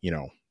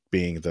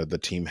 being the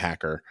team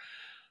hacker.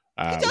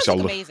 It does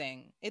look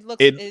amazing. It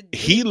looks.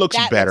 He looks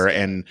better, looks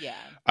and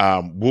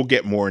yeah. We'll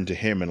get more into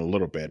him in a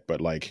little bit.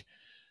 But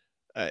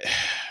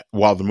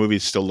while the movie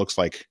still looks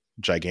like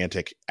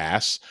gigantic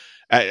ass,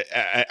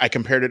 I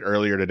compared it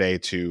earlier today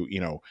to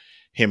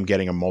him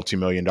getting a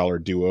multi-million-dollar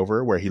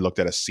do-over, where he looked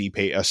at a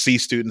C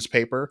student's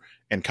paper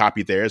and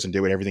copied theirs and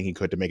did everything he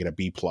could to make it a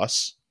B+.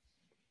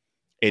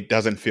 It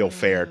doesn't feel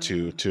fair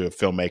to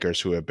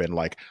filmmakers who have been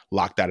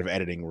locked out of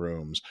editing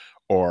rooms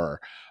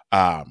or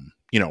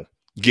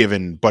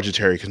given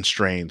budgetary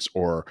constraints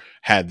or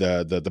had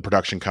the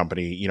production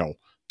company,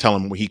 tell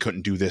him he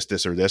couldn't do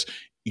this or this.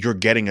 You're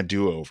getting a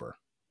do-over.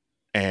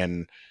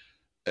 And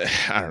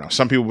I don't know.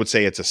 Some people would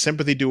say it's a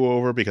sympathy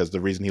do-over because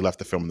the reason he left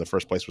the film in the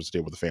first place was to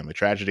deal with a family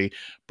tragedy.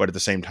 But at the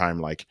same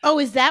time, oh,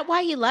 is that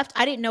why he left?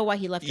 I didn't know why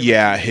he left.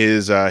 Yeah,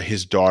 his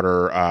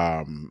daughter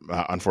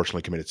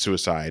unfortunately committed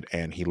suicide,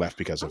 and he left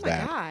because of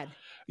that. God.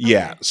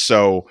 Yeah, okay.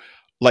 So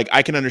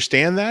I can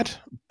understand that,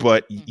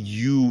 but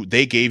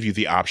they gave you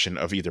the option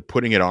of either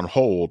putting it on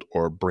hold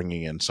or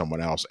bringing in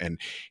someone else,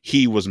 and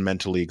he was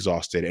mentally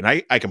exhausted, and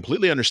I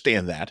completely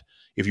understand that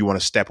if you want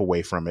to step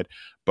away from it,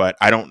 but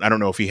I don't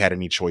know if he had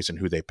any choice in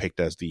who they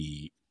picked as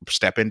the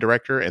step-in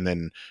director, and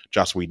then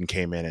Joss Whedon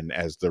came in and,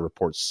 as the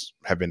reports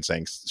have been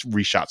saying,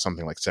 reshot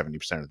something like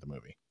 70% of the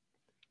movie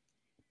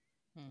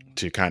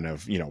to kind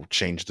of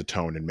change the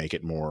tone and make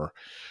it more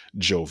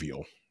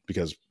jovial.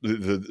 Because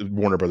the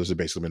Warner Brothers have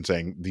basically been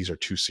saying these are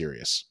too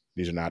serious.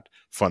 These are not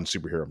fun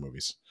superhero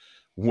movies.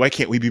 Why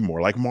can't we be more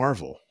like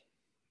Marvel?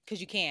 Because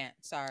you can't.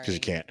 Sorry. Because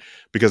you can't.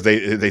 Because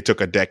they took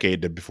a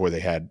decade before they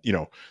had,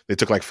 they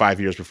took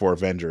 5 years before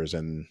Avengers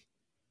and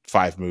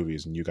 5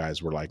 movies, and you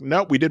guys were like,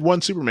 nope, we did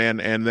one Superman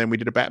and then we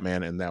did a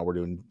Batman, and now we're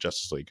doing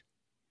Justice League.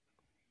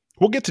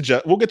 We'll get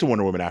to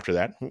Wonder Woman after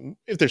that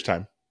if there's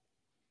time.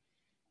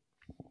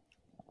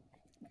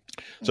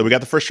 So we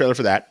got the first trailer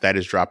for that. That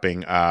is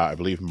dropping, I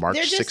believe, March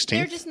 16th.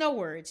 They're just no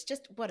words.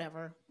 Just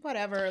whatever.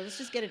 Let's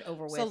just get it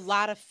over with. There's a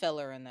lot of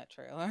filler in that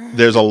trailer.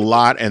 There's a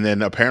lot, and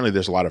then apparently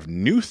there's a lot of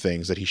new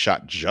things that he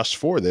shot just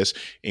for this,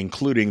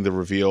 including the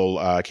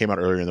reveal came out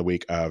earlier in the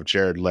week of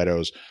Jared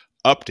Leto's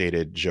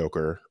updated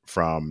Joker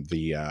from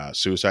the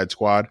Suicide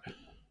Squad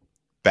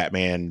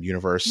Batman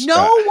universe.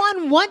 No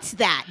one wants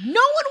that. No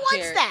one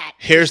wants that.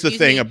 Here's the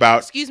thing about...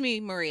 Excuse me,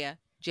 Maria.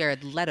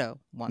 Jared Leto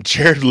wants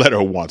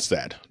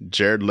that.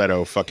 Jared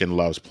Leto fucking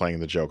loves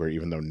playing the Joker,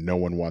 even though no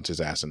one wants his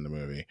ass in the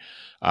movie.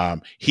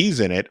 He's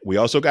in it. We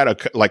also got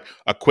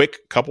a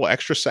quick couple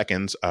extra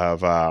seconds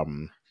of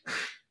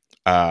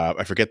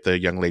I forget the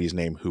young lady's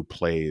name who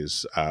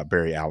plays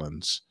Barry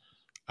Allen's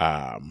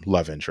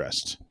love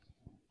interest.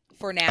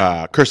 For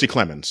now, Kiersey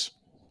Clemons.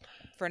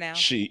 For now,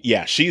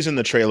 she's in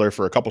the trailer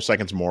for a couple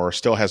seconds more.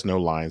 Still has no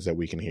lines that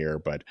we can hear,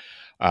 but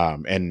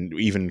and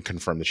even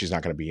confirmed that she's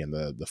not going to be in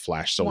the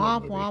Flash solo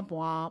womp, movie. Womp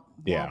womp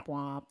Yeah.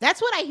 womp.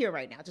 That's what I hear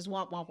right now. Just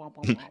womp womp womp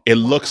womp. It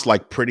looks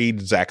like pretty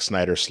Zack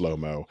Snyder slow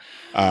mo.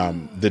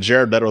 The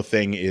Jared Leto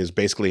thing is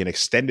basically an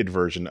extended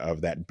version of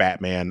that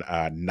Batman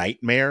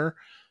Nightmare,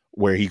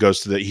 where he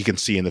goes to he can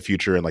see in the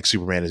future and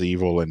Superman is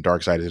evil and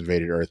Darkseid has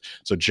invaded Earth.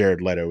 So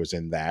Jared Leto is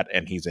in that,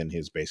 and he's in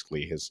his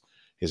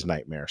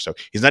nightmare. So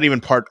he's not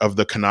even part of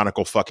the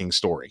canonical fucking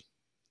story.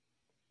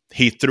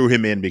 He threw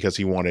him in because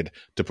he wanted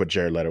to put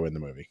Jared Leto in the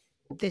movie.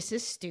 This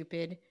is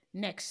stupid.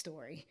 Next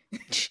story.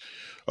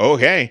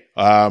 Okay.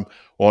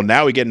 Well,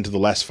 now we get into the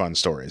less fun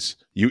stories.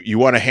 You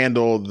want to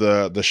handle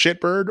the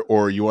shitbird,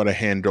 or you want to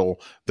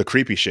handle the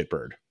creepy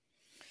shitbird?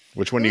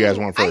 Which one do you guys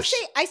want first?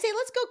 I say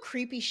let's go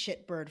creepy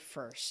shitbird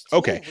first.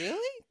 Okay. Ooh,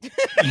 really?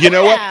 You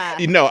know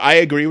what? No, I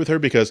agree with her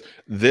because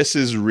this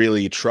is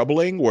really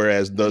troubling,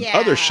 whereas the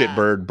other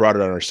shitbird brought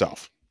it on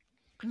herself.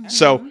 Mm-hmm.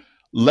 So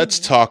let's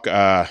talk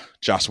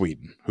Joss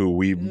Whedon, who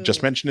we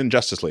just mentioned in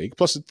Justice League.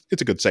 Plus,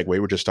 it's a good segue.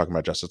 We're just talking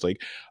about Justice League.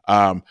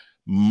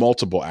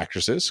 Multiple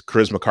actresses.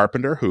 Charisma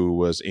Carpenter, who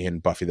was in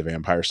Buffy the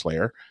Vampire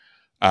Slayer.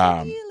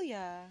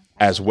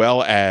 As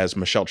well as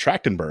Michelle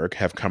Trachtenberg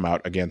have come out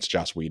against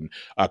Joss Whedon.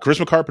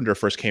 Charisma Carpenter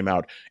first came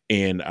out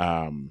in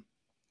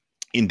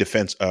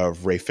defense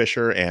of Ray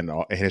Fisher and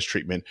his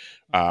treatment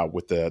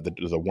with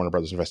the Warner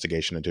Brothers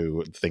investigation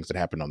into things that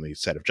happened on the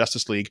set of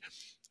Justice League.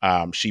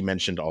 She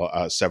mentioned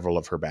several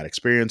of her bad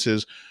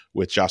experiences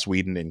with Joss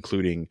Whedon,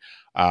 including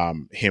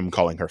him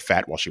calling her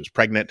fat while she was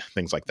pregnant,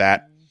 things like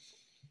that.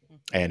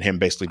 and him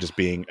basically just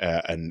being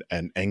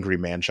an angry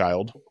man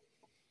child.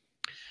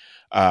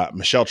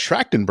 Michelle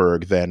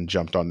Trachtenberg then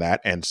jumped on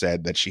that and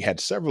said that she had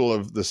several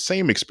of the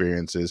same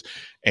experiences,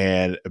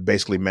 and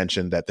basically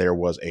mentioned that there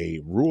was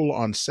a rule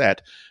on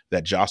set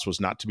that Joss was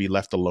not to be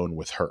left alone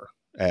with her.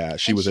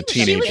 She was a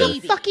teenager. She was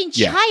a fucking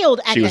child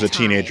at that time. She was a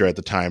teenager at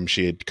the time.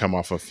 She had come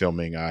off of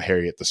filming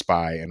Harriet the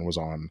Spy and was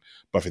on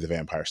Buffy the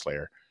Vampire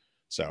Slayer.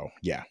 So,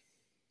 yeah.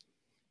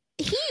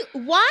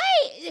 Why?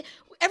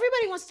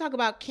 Everybody wants to talk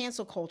about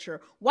cancel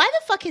culture. Why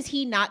the fuck has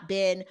he not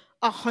been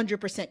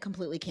 100%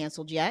 completely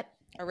canceled yet?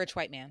 A rich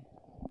white man.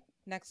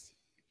 Next.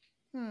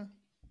 Did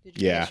you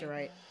Yeah. You're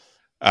right.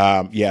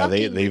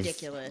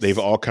 They've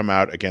all come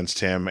out against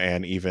him,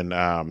 and even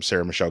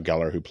Sarah Michelle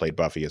Gellar, who played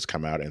Buffy, has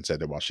come out and said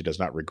that while she does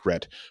not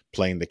regret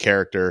playing the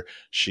character,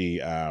 she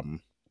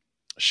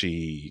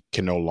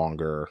can no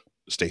longer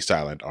stay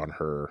silent on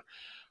her.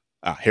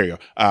 Here you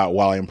go.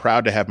 While I am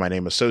proud to have my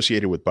name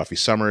associated with Buffy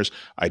Summers,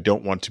 I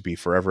don't want to be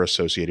forever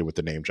associated with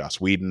the name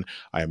Joss Whedon.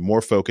 I am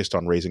more focused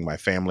on raising my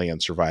family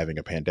and surviving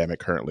a pandemic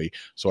currently,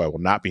 so I will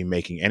not be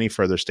making any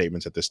further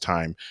statements at this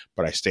time,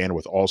 but I stand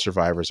with all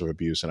survivors of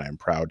abuse, and I am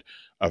proud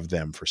of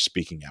them for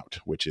speaking out,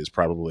 which is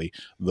probably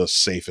the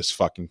safest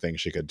fucking thing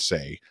she could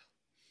say.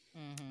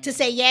 To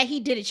say, yeah, he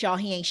did it, y'all.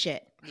 He ain't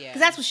shit. Yeah.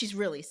 Because that's what she's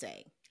really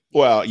saying.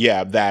 Well,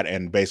 yeah, that,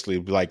 and basically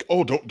like,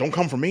 oh, don't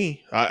come for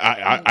me.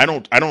 I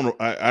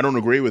don't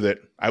agree with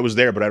it. I was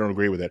there, but I don't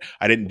agree with it.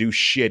 I didn't do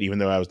shit, even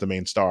though I was the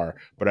main star,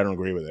 but I don't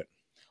agree with it.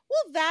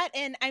 Well, that,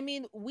 and I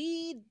mean,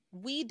 we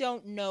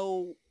don't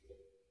know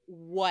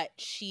what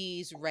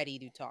she's ready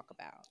to talk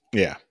about.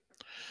 Yeah,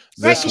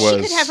 She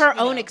could have her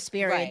own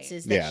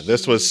experiences. Right. Yeah,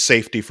 this was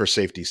safety for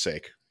safety's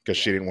sake, because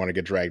she didn't want to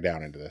get dragged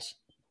down into this,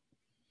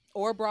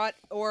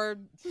 or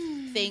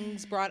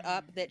things brought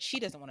up that she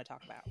doesn't want to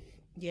talk about.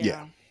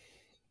 Yeah.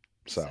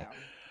 So,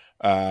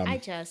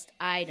 I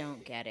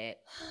don't get it.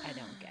 I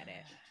don't get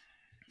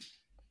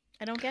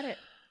it.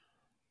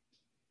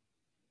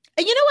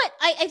 And you know what?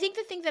 I think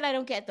the thing that I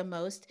don't get the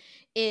most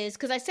is,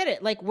 because I said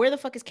it, like, where the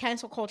fuck is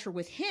cancel culture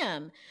with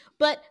him?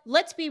 But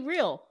let's be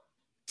real.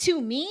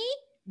 To me,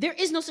 there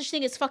is no such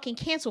thing as fucking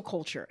cancel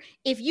culture.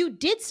 If you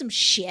did some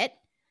shit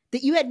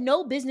that you had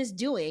no business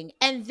doing,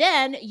 and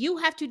then you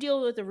have to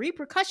deal with the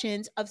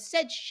repercussions of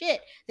said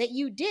shit that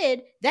you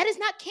did, that is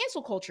not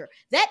cancel culture.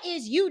 That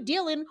is you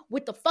dealing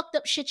with the fucked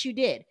up shit you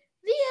did.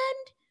 The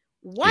end.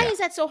 Why is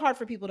that so hard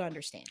for people to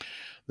understand?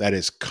 That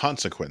is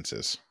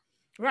consequences.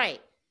 Right.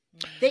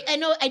 I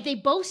know they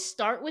both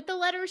start with the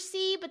letter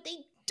C, but they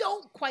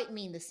don't quite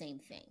mean the same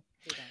thing.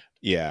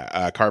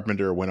 Yeah,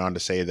 Carpenter went on to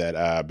say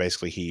that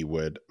basically he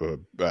would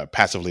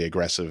passive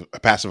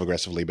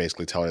aggressively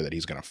basically tell her that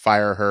he's going to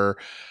fire her.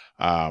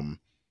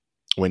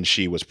 When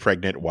she was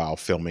pregnant while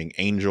filming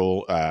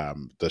Angel,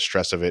 the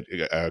stress of it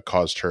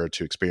caused her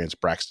to experience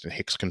Braxton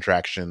Hicks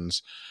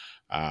contractions.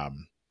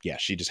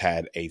 She just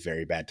had a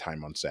very bad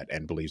time on set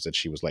and believes that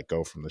she was let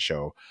go from the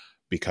show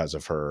because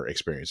of her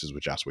experiences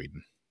with Joss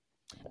Whedon.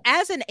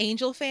 As an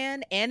Angel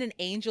fan and an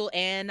Angel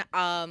and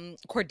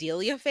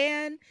Cordelia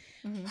fan,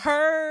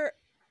 her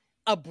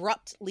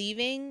abrupt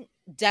leaving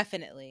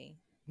definitely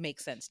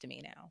makes sense to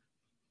me now.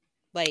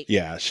 Like,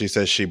 yeah, she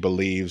says she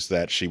believes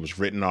that she was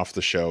written off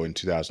the show in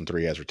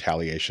 2003 as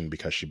retaliation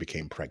because she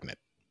became pregnant.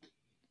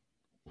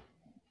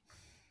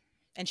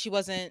 And she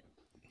wasn't,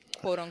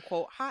 quote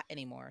unquote, hot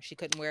anymore. She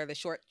couldn't wear the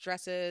short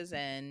dresses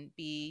and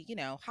be,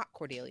 hot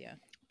Cordelia.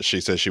 She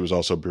says she was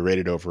also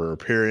berated over her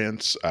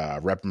appearance,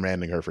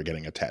 reprimanding her for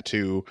getting a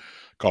tattoo,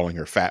 calling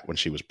her fat when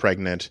she was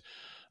pregnant.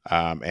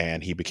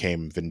 And he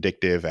became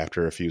vindictive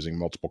after refusing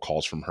multiple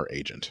calls from her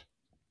agent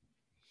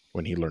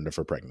when he learned of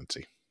her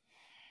pregnancy.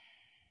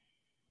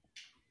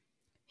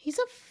 He's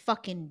a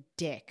fucking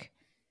dick.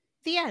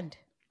 The end.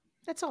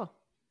 That's all.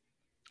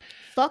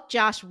 Fuck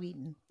Joss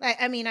Whedon.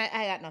 I mean,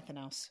 I got nothing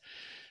else.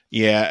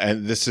 Yeah,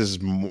 and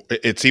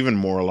it's even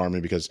more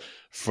alarming because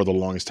for the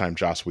longest time,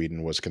 Joss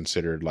Whedon was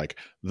considered like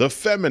the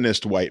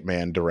feminist white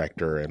man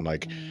director, and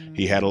like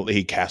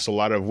he cast a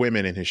lot of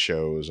women in his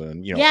shows,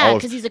 and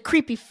because he's a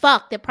creepy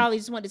fuck that probably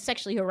just wanted to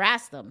sexually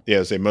harass them.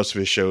 Yeah, most of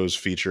his shows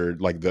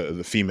featured like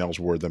the females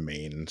were the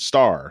main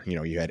star.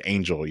 You had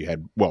Angel, you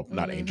had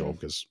not Angel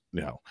because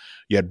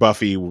you had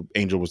Buffy.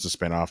 Angel was the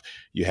spinoff.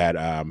 You had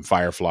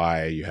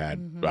Firefly. You had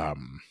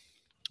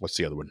what's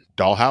the other one?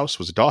 Dollhouse.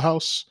 Was it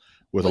Dollhouse?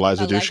 With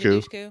Eliza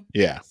Dushku?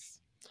 Yeah.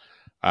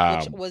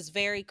 Which was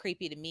very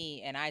creepy to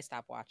me, and I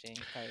stopped watching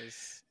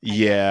because...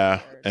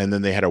 and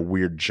then they had a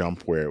weird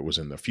jump where it was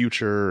in the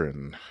future,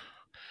 and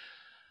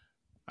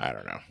I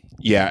don't know.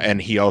 Yeah,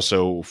 and he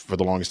also, for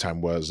the longest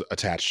time, was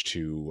attached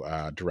to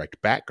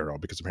direct Batgirl,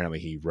 because apparently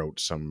he wrote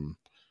some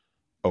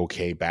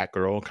okay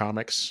Batgirl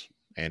comics,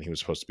 and he was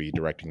supposed to be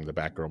directing the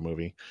Batgirl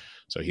movie.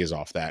 So he is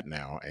off that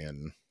now,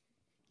 and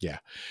yeah.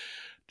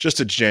 Just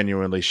a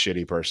genuinely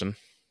shitty person.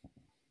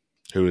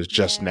 Who is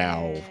just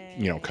now,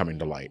 coming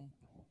to light.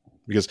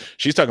 Because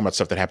she's talking about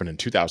stuff that happened in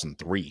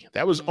 2003.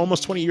 That was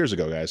almost 20 years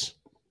ago, guys.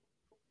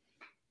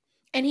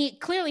 And he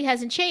clearly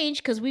hasn't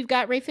changed because we've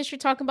got Ray Fisher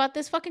talking about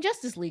this fucking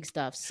Justice League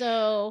stuff.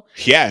 So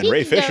Yeah, and he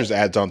Ray can go- Fisher's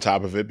adds on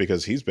top of it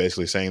because he's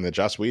basically saying that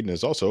Joss Whedon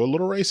is also a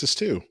little racist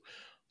too.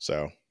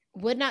 So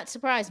would not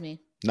surprise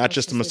me. not Let's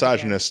just a just leave it there.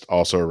 misogynist,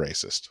 also a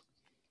racist.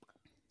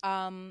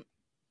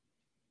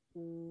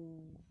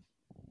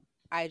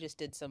 I just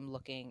did some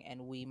looking,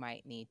 and we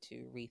might need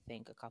to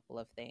rethink a couple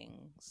of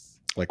things.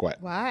 Like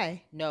what?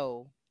 Why?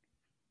 No,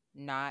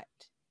 not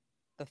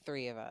the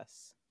three of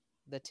us,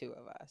 the two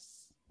of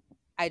us.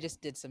 I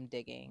just did some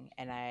digging,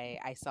 and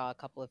I saw a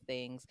couple of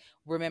things.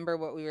 Remember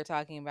what we were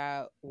talking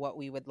about, what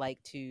we would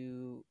like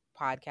to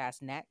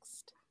podcast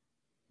next?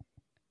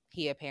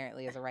 He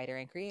apparently is a writer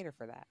and creator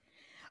for that.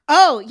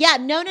 Oh, yeah.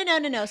 No.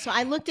 So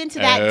I looked into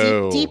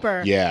that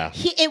deeper. Yeah.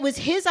 It was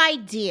his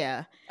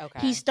idea. Okay.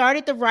 He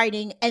started the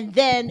writing, and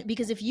then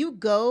because if you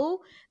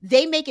go,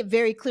 they make it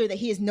very clear that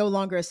he is no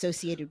longer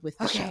associated with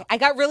the show. I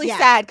got really Yeah.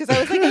 sad because I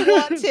was like, I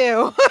want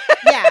to.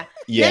 Yeah.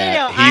 Yeah,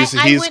 No.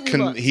 I went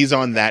and looked. he's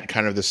on that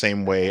kind of the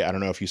same way. I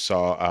don't know if you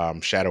saw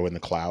Shadow in the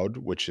Cloud,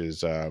 which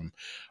is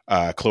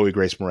Chloe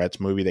Grace Moretz's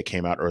movie that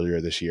came out earlier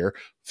this year.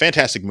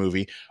 Fantastic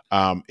movie.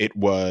 It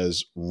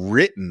was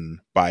written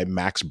by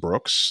Max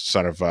Brooks,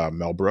 son of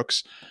Mel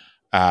Brooks,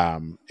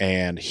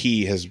 and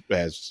he has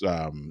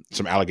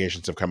some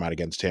allegations have come out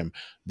against him.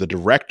 The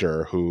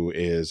director, who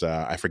is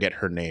I forget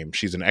her name,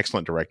 she's an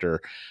excellent director.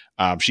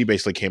 She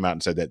basically came out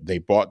and said that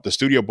the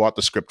studio bought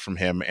the script from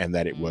him, and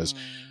that it was.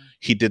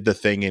 He did the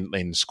thing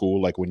in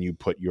school, like when you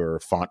put your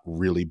font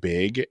really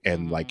big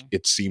and like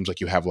it seems like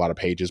you have a lot of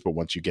pages, but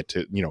once you get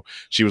to,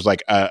 she was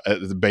like,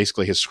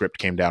 basically his script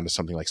came down to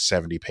something like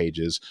 70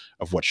 pages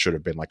of what should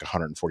have been like a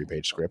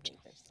 140-page script.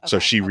 So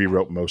she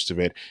rewrote most of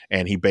it,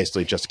 and he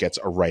basically just gets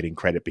a writing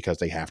credit because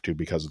they have to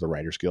because of the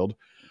Writers Guild.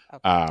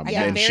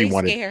 And she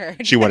wanted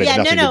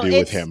nothing to do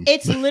with him.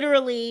 It's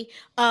literally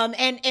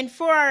and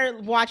for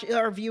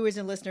our viewers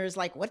and listeners,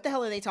 like, what the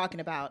hell are they talking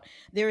about?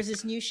 There's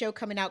this new show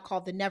coming out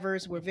called The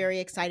Nevers. We're very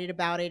excited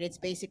about it. It's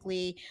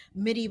basically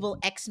medieval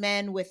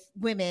X-Men with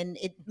women.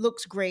 It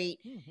looks great.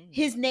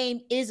 His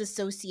name is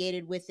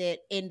associated with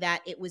it in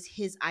that it was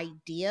his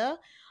idea.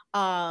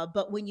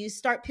 But when you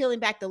start peeling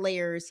back the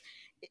layers,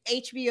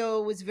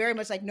 HBO was very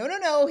much like,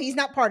 no, he's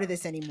not part of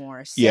this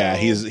anymore. So, yeah,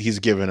 he's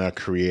given a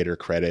creator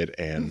credit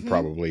and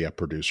probably a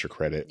producer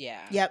credit. Yeah.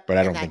 Yep. But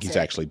I don't think he's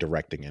actually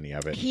directing any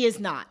of it. He is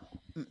not.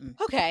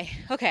 Okay.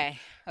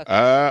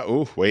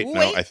 Wait.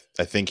 No,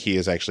 I think he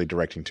is actually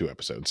directing 2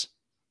 episodes.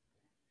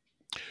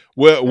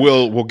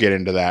 We'll get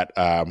into that.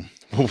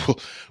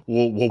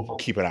 We'll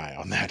keep an eye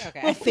on that.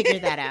 Okay. We'll figure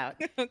that out.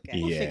 Okay.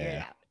 We'll Yeah. figure it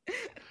out.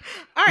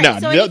 All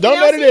right. No,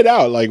 don't edit it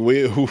out. Like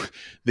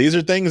these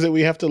are things that we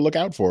have to look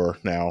out for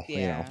now.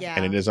 Yeah. Yeah.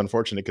 And it is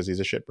unfortunate because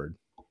he's a shitbird.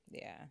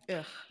 Yeah.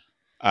 Ugh.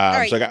 All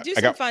right. So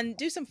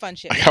do some fun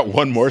shit. I got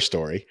one more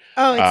story,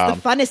 Oh,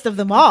 it's the funnest of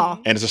them all.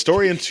 and it's a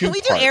story in 2 Can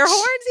we parts. do air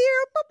horns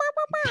here?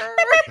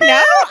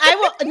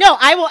 No,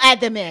 I will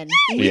add them in.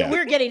 Yeah.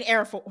 We're getting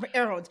air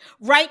horns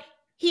right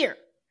here.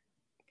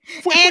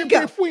 And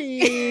go.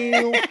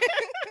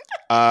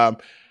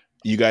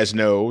 You guys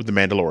know The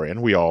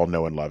Mandalorian. We all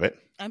know and love it.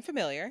 I'm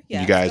familiar.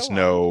 Yeah. You guys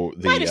know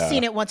Might have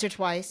seen it once or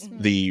twice.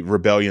 the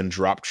Rebellion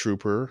drop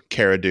trooper,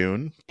 Cara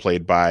Dune,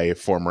 played by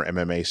former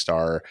MMA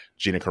star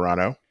Gina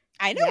Carano.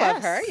 I know Yes.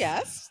 of her.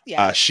 Yes.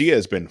 Yeah. She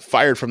has been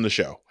fired from the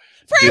show.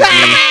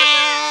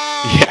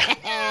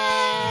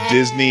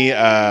 Disney,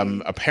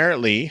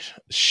 apparently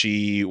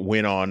she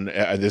went on,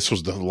 this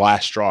was the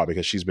last straw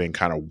because she's been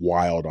kind of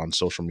wild on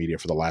social media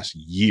for the last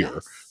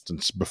year,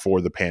 since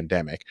before the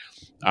pandemic.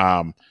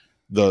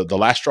 The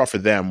last straw for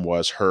them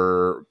was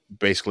her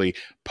basically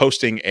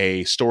posting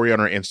a story on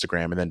her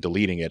Instagram and then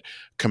deleting it,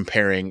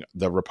 comparing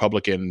the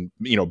Republican,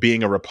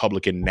 being a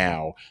Republican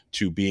now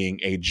to being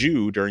a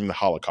Jew during the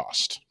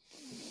Holocaust.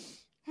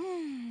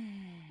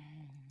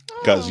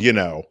 Because,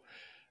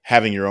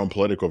 having your own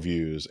political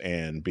views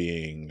and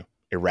being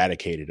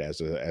eradicated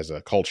as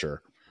a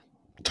culture,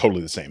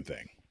 totally the same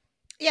thing.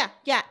 Yeah.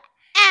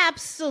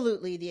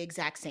 Absolutely the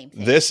exact same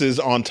thing. This is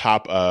on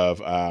top of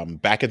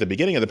back at the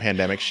beginning of the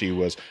pandemic, she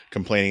was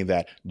complaining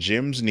that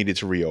gyms needed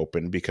to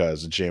reopen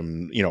because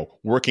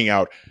working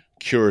out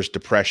cures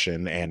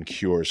depression and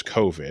cures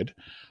COVID.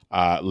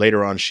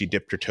 Later on, she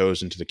dipped her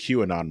toes into the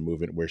QAnon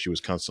movement, where she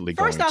was constantly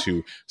going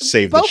to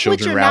save the children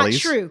which are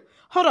rallies. Not true.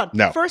 Hold on.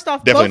 No, First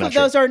off, definitely both not of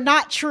true. those are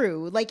not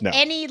true. Like, No.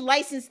 any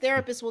licensed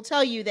therapist will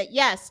tell you that,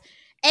 yes,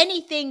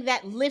 anything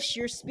that lifts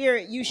your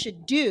spirit you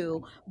should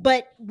do,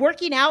 but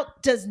working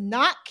out does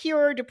not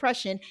cure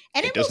depression,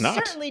 and it does most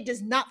not. certainly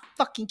does not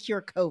fucking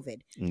cure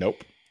COVID.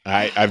 Nope.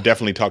 I've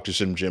definitely talked to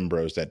some gym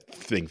bros that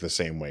think the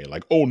same way.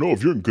 Like, oh no,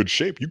 if you're in good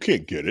shape, you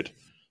can't get it.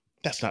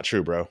 That's not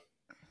true, bro.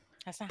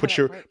 That's not Put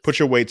how that works. put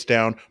your weights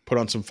down, put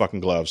on some fucking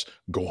gloves,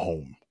 go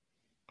home.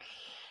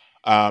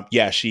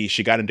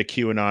 She got into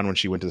QAnon when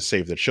she went to the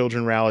Save the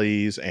Children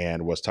rallies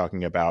and was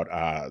talking about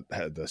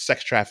the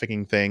sex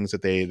trafficking things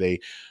that they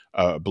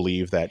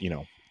believe that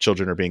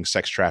children are being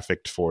sex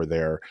trafficked for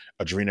their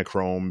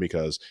adrenochrome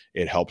because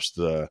it helps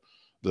the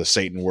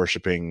Satan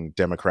worshiping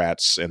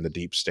Democrats and the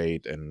deep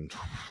state and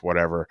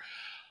whatever.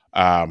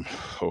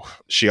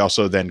 She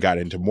also then got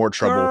into more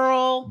trouble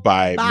Girl,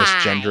 by bye.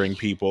 misgendering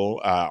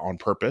people on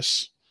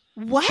purpose.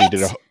 What?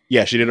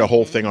 She did a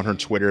whole thing on her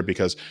Twitter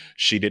because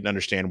she didn't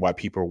understand why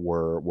people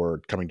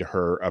were coming to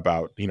her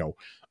about,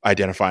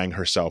 identifying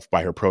herself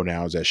by her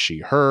pronouns as she,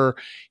 her,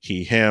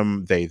 he,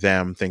 him, they,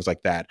 them, things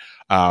like that.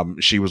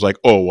 She was like,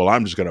 oh, well,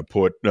 I'm just going to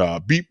put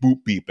beep,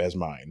 boop, beep as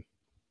mine.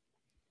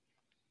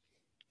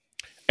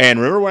 And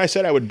remember when I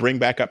said I would bring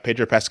back up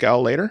Pedro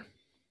Pascal later?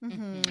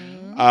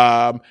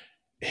 Mm-hmm.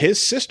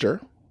 His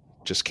sister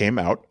just came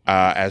out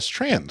as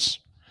trans.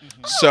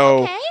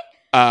 So, okay.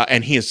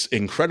 And he is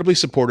incredibly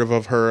supportive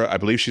of her. I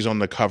believe she's on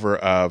the cover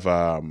of,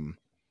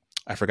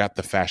 I forgot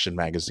the fashion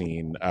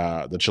magazine,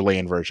 the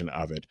Chilean version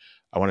of it.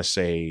 I want to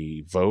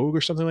say Vogue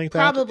or something like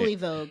that. Probably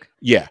Vogue.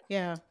 Yeah.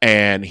 Yeah.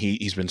 And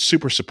he's been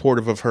super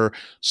supportive of her.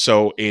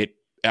 So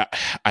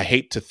I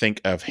hate to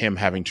think of him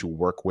having to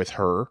work with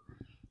her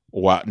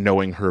while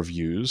knowing her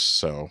views.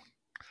 So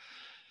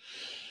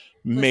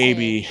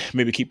maybe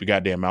keep your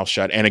goddamn mouth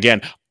shut. And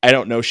again, I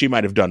don't know. She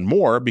might have done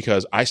more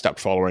because I stopped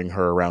following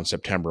her around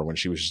September when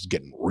she was just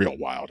getting real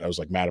wild. I was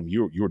like, madam,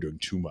 you were doing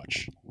too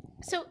much.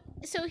 So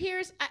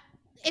here's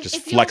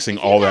Just flexing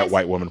all that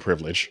white woman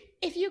privilege.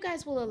 If you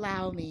guys will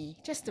allow me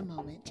just a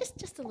moment,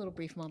 just a little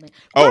brief moment.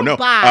 Oh, no.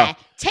 Bye.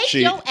 Take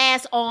your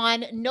ass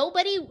on.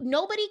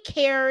 Nobody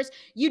cares.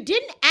 You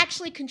didn't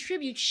actually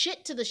contribute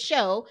shit to the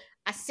show.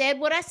 I said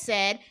what I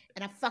said,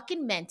 and I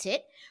fucking meant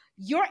it.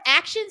 Your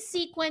action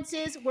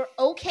sequences were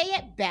okay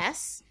at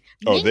best.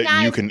 Oh,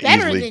 that you can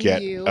easily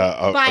get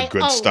a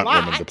good stunt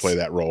woman to play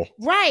that role.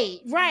 Right.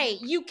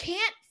 You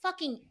can't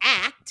fucking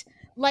act.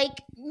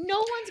 Like, no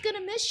one's going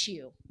to miss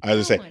you. I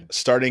was going to say,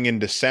 starting in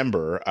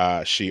December,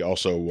 she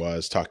also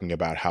was talking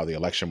about how the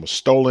election was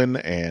stolen,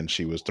 and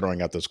she was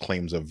throwing out those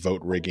claims of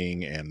vote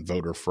rigging and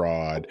voter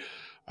fraud,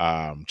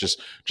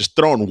 just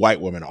throwing white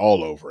women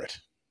all over it.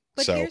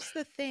 But here's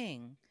the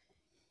thing.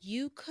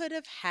 You could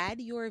have had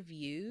your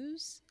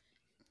views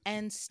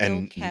and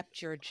still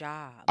kept your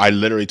job. I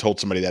literally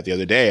told somebody that the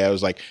other day. I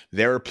was like,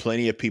 there are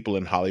plenty of people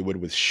in Hollywood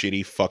with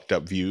shitty, fucked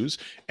up views,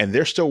 and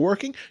they're still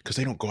working because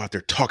they don't go out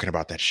there talking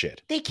about that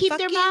shit. They keep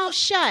their mouths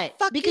shut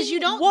because you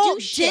don't Walt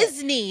do shit.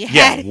 Disney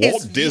had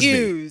his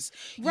views.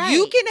 Right.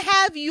 You can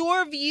have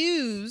your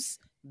views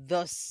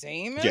the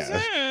same as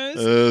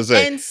his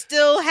and and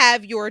still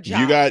have your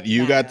job.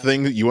 You got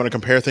things you want to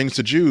compare things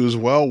to Jews.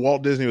 Well,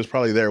 Walt Disney was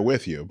probably there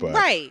with you, but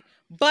right.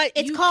 But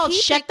it's called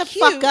shut the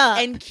fuck up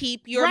and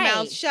keep your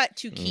mouth shut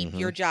to keep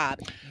your job.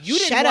 You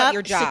didn't shut want up,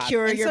 your job,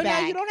 secure and your so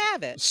bag. now you don't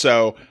have it.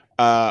 So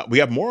we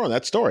have more on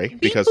that story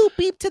because boop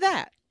beep to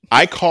that.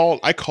 I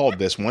called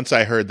this once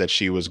I heard that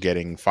she was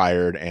getting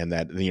fired and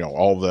that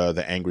all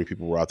the angry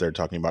people were out there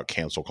talking about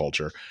cancel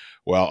culture.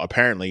 Well,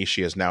 apparently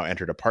she has now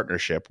entered a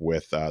partnership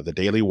with the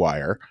Daily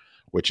Wire,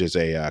 which is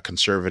a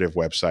conservative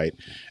website,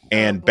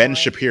 and Ben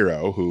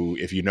Shapiro, who,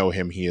 if you know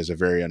him, he is a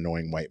very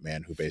annoying white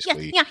man who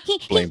basically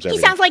blames everything. He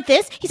sounds like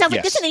this. He sounds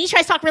like this, and then he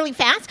tries to talk really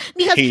fast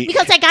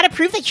because I got to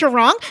prove that you're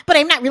wrong, but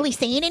I'm not really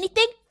saying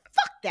anything.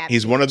 Fuck that.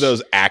 He's bitch. one of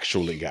those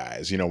actually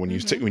guys. When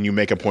when you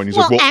make a point, he's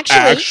like, well,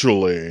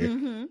 actually.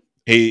 Mm-hmm.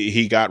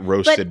 He got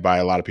roasted by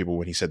a lot of people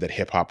when he said that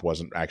hip hop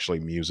wasn't actually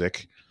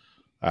music,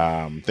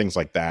 things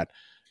like that.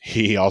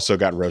 He also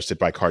got roasted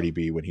by Cardi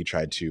B when he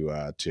tried to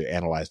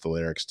analyze the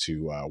lyrics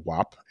to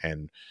WAP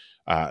and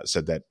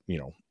said that,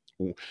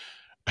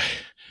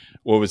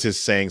 what was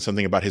his saying?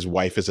 Something about his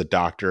wife is a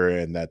doctor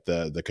and that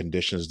the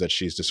conditions that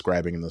she's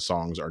describing in the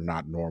songs are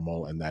not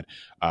normal and that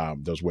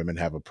those women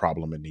have a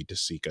problem and need to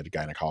seek a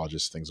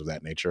gynecologist, things of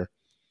that nature.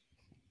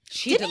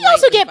 Didn't he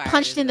also get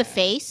punched in the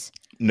face?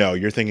 No,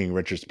 you're thinking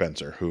Richard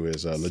Spencer, who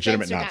is a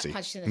legitimate Nazi. Got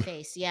punched in the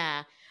face,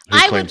 yeah.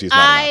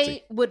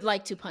 I would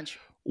like to punch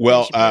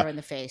in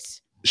the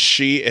face.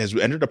 She has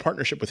entered a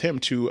partnership with him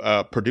to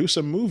produce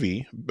a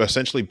movie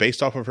essentially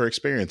based off of her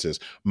experiences.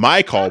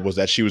 My call was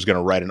that she was going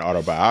to write an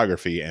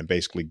autobiography and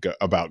basically go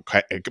about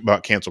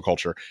cancel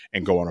culture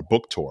and go on a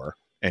book tour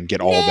and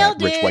get all of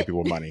that rich white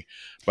people money.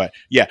 But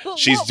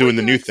she's doing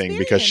the new thing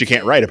because she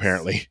can't write,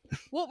 apparently.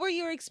 What were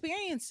your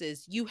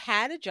experiences? You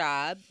had a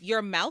job,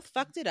 your mouth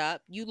fucked it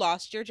up, you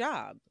lost your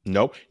job.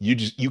 Nope.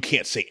 You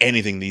can't say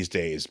anything these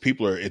days.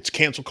 It's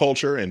cancel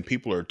culture and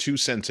people are too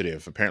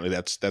sensitive. Apparently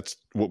that's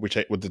what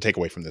what the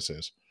takeaway from this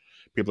is.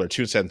 People are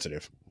too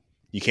sensitive.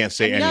 You can't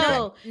say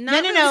anything.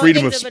 No.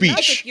 Freedom of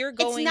speech. If you're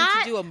going to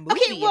do a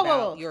movie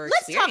about your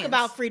Let's experience. talk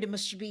about freedom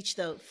of speech,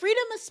 though.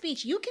 Freedom of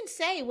speech. You can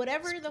say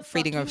whatever the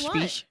fuck you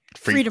want.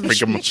 Freedom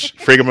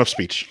of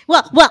speech.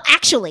 Well,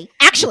 actually,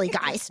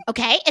 guys,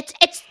 okay,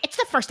 it's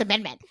the First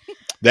Amendment.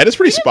 That is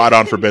pretty spot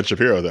on for Ben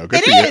Shapiro, though.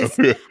 Good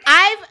for you.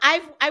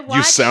 I watched.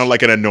 You sound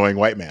like an annoying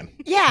white man.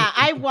 Yeah,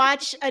 I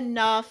watch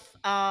enough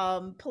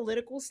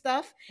political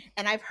stuff,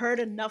 and I've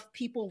heard enough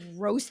people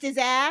roast his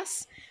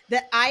ass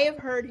that I have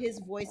heard his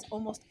voice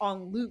almost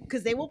on loop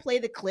because they will play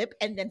the clip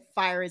and then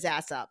fire his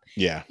ass up.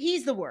 Yeah.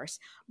 He's the worst.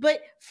 But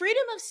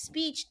freedom of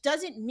speech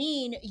doesn't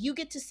mean you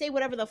get to say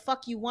whatever the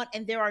fuck you want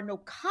and there are no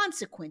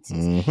consequences.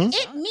 Mm-hmm.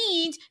 It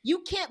means you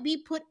can't be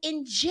put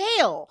in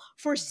jail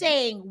for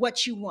saying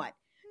what you want.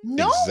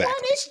 No one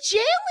Exactly. is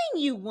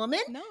jailing you,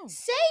 woman. No.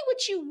 Say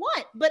what you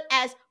want, but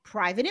as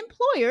private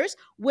employers,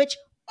 which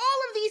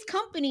all of these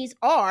companies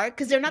are,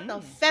 because they're not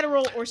the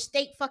federal or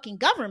state fucking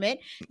government,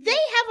 they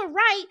have a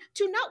right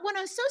to not want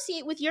to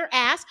associate with your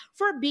ass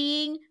for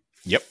being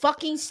Yep.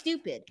 fucking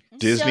stupid.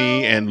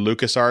 Disney So- and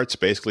LucasArts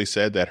basically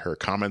said that her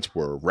comments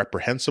were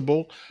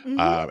reprehensible,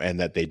 Mhm. and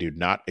that they do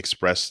not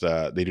match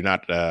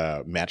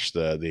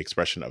the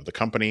expression of the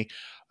company.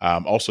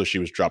 Also, she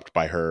was dropped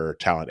by her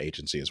talent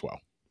agency as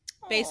well.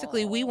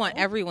 Basically, we want Aw.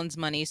 everyone's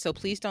money, so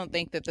please don't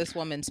think that this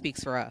woman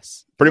speaks for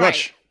us. Pretty Right.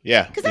 much,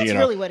 yeah. 'Cause that's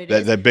really what it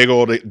is. That big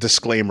old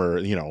disclaimer,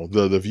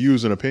 the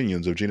views and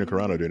opinions of Gina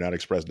Carano do not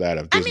express that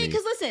of I Disney. mean,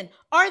 because listen,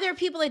 are there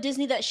people at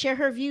Disney that share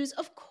her views?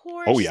 Of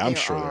course. Oh, yeah, I'm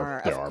there sure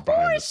are. there Of are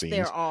behind the course scenes.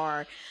 There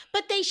are,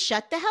 but they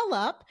shut the hell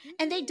up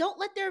and they don't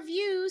let their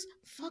views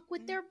fuck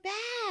with their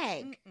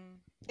bag.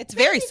 It's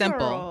very Baby simple.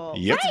 girl.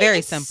 Yep. It's very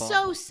It's simple.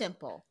 So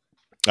simple.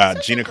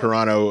 Gina simple.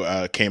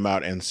 Carano came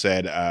out and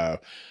said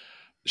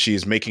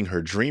she's making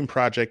her dream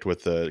project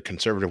with the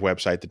conservative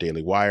website, The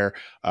Daily Wire.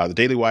 The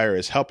Daily Wire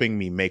is helping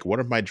me make one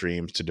of my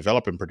dreams to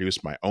develop and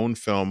produce my own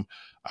film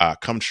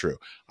come true.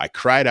 I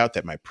cried out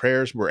that my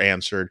prayers were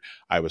answered.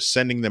 I was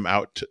sending them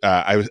out.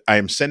 I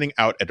am sending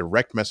out a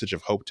direct message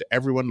of hope to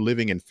everyone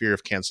living in fear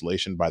of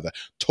cancellation by the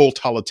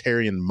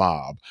totalitarian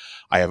mob.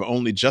 I have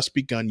only just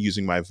begun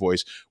using my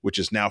voice, which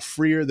is now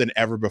freer than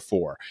ever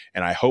before,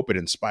 and I hope it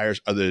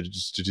inspires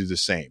others to do the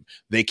same.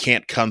 They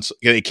can't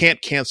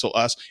cancel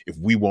us if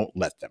we won't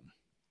let them.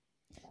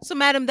 So,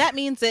 madam, that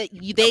means that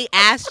they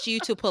asked you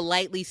to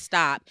politely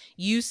stop.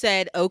 You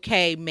said,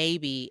 okay,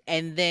 maybe,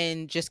 and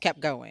then just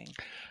kept going.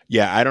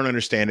 Yeah, I don't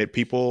understand it.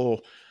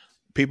 People,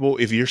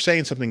 if you're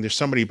saying something, there's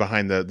somebody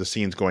behind the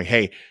scenes going,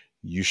 hey,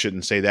 you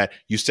shouldn't say that.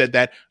 You said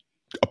that.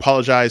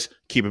 Apologize,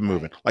 keep it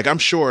moving. Like, I'm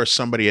sure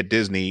somebody at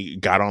Disney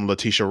got on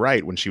Letitia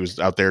Wright when she was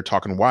out there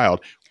talking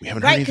wild. We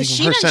haven't heard Right, anything because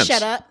from she her doesn't since.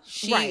 shut up.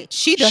 She, Right.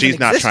 she doesn't She's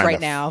not exist trying right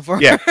to- now.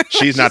 For Yeah,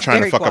 she's not trying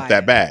to very fuck up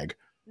that quiet. bag.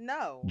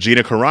 No.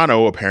 Gina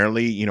Carano,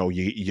 apparently,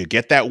 you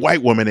get that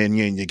white woman in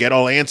you and you get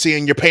all antsy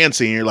and you're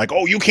pantsy and you're like,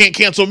 oh, you can't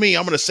cancel me.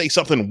 I'm going to say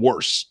something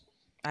worse.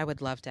 I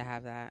would love to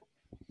have that.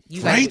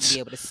 You Right? guys would be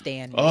able to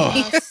stand me.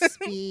 Oh. Must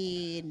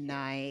be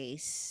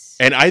nice.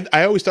 And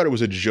I always thought it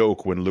was a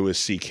joke when Louis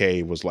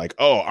C.K. was like,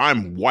 oh,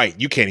 I'm white.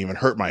 You can't even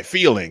hurt my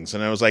feelings.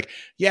 And I was like,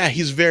 yeah,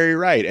 he's very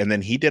right. And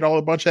then he did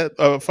a bunch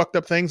of fucked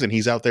up things and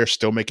he's out there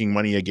still making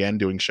money again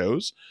doing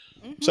shows.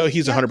 Mhm. So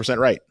he's Yep. 100%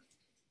 right.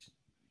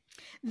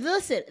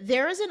 Listen,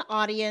 there is an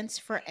audience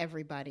for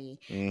everybody.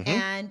 Mhm.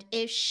 And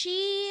if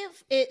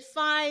it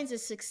finds a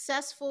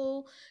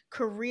successful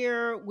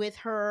career with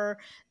her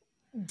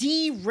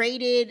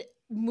D-rated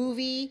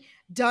movie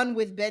done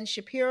with Ben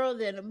Shapiro,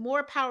 then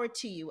more power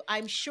to you.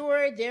 I'm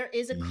sure there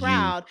is a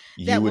crowd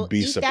You that will would be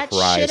eat that shit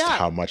surprised up.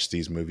 how much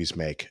these movies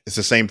make. It's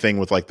the same thing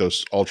with like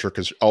those ultra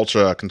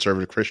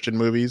conservative Christian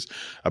movies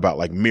about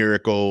like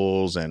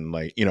miracles and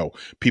like,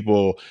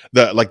 people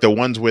the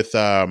ones with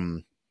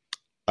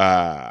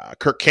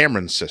Kirk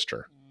Cameron's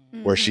sister,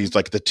 where Mhm. she's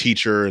like the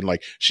teacher and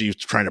like she's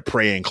trying to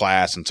pray in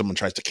class and someone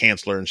tries to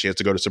cancel her and she has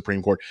to go to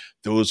Supreme Court.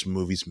 Those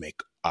movies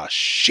make a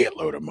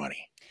shitload of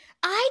money.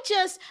 I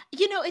just,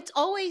 it's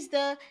always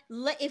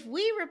if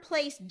we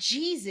replace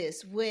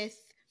Jesus with,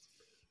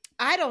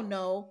 I don't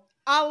know,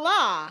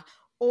 Allah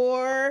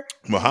or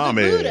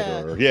Muhammad the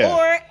Buddha or yeah.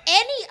 or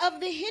any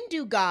of the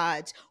Hindu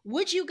gods,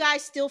 would you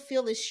guys still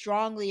feel as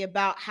strongly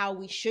about how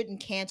we shouldn't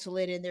cancel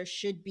it and there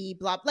should be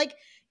blah? Like,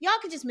 y'all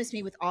can just miss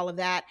me with all of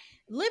that.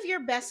 Live your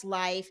best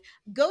life.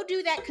 Go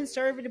do that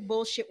conservative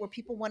bullshit where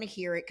people want to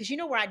hear it. Because you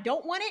know where I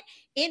don't want it?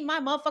 In my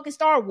motherfucking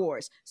Star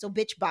Wars. So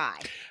bitch, bye.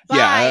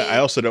 Yeah, Bye. I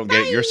also don't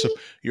get it. Bye.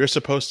 You're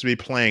supposed to be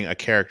playing a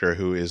character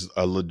who is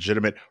a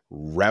legitimate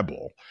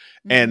rebel.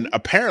 And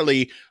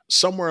apparently,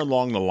 somewhere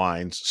along the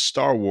lines,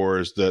 Star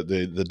Wars,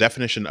 the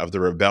definition of the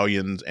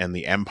rebellions and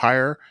the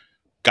empire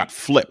got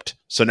flipped.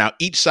 So now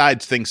each side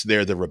thinks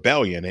they're the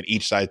rebellion and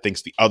each side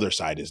thinks the other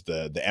side is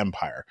the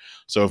empire.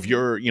 So if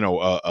you're,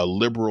 a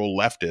liberal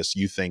leftist,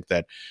 you think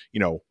that,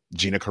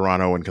 Gina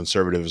Carano and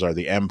conservatives are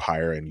the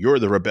empire and you're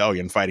the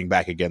rebellion fighting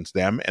back against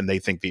them. And they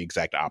think the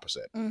exact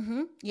opposite.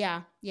 Mm-hmm.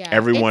 Yeah.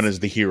 Everyone It's- is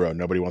the hero.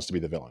 Nobody wants to be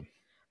the villain.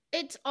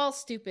 It's all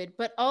stupid,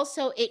 but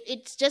also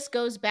it just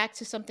goes back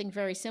to something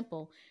very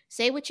simple.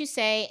 Say what you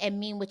say and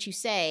mean what you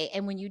say.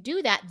 And when you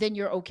do that, then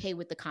you're okay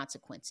with the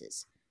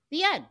consequences.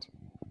 The end.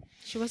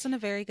 She wasn't a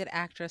very good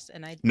actress,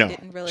 and I No,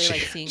 didn't really she-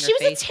 like seeing her She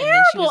was a face. And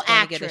then she was terrible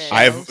going to get a actress. show,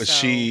 I so was no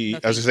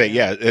going to thank say, you.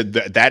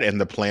 yeah, that and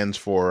the plans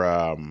for,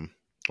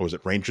 what was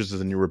it, Rangers of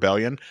the New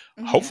Rebellion?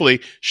 Mhm.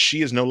 Hopefully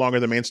she is no longer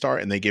the main star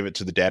and they give it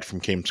to the dad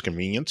from Kim's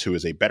Convenience, who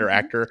is a better Mhm.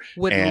 actor,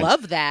 Would and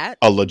love that.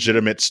 a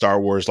legitimate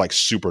Star Wars like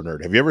super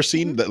nerd. Have you ever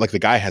seen that? Like the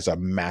guy has a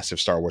massive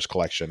Star Wars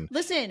collection.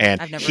 Listen,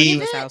 And I've never he- been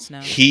to his house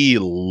now. He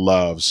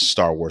loves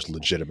Star Wars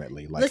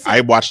legitimately. Like Listen,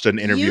 I watched an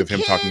interview you of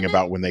him talking can-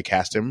 about when they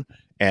cast him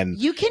and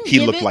You can he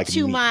give looked it like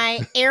to meat. my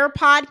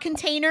AirPod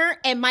container,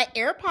 and my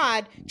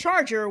AirPod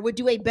charger would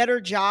do a better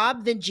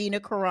job than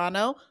Gina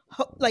Carano,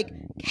 like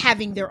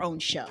having their own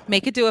show.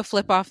 Make it do a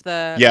flip off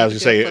the. Yeah, I make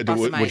was it gonna do a say, flip off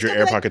the would mic. your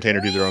It's AirPod like,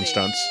 container do their own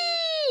stunts?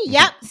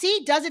 Yep.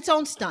 See, does its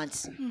own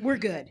stunts. We're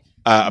good.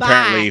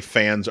 Apparently, Bye.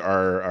 fans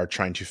are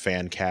trying to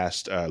fan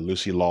cast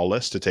Lucy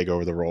Lawless to take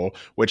over the role.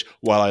 Which,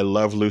 while I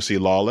love Lucy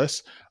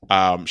Lawless,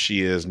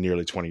 she is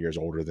nearly 20 years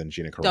older than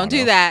Gina Carano. Don't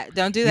do that.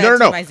 Don't do that No, to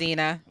no. my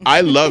Xena.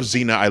 I love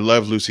Xena. I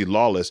love Lucy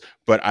Lawless,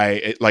 but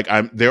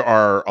there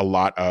are a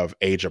lot of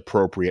age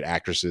appropriate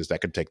actresses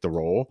that could take the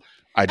role.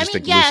 I just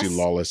think yes. Lucy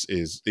Lawless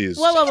is.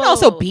 Whoa, She can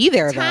also be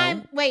there,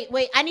 Time. though.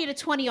 Wait. I need a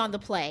 20 on the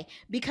play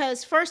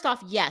because first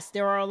off, yes,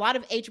 there are a lot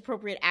of age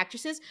appropriate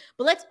actresses,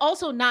 but let's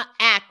also not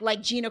act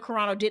like Gina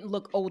Carano didn't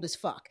look old as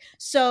fuck.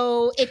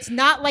 So it's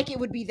not like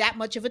it would be that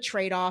much of a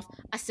trade off.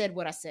 I said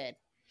what I said.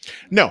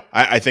 No,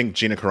 I think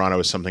Gina Carano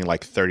is something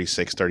like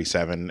 36,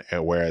 37,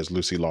 whereas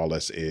Lucy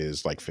Lawless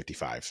is like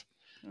 55.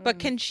 But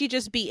can she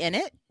just be in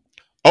it?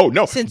 Oh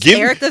no! Since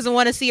Eric doesn't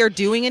want to see her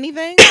doing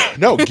anything.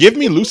 No, give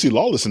me Lucy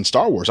Lawless in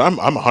Star Wars. I'm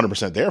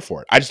 100% there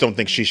for it. I just don't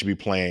think she should be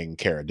playing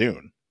Cara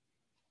Dune.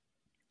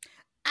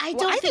 I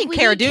think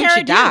Cara Dune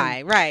should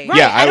die. Right. Right.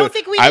 Yeah, I don't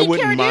think we need I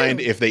wouldn't Cara mind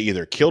Dune. if they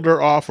either killed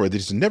her off or they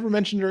just never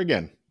mentioned her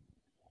again.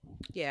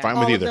 Yeah. Fine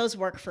All with of either. those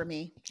work for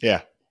me.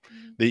 Yeah.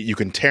 You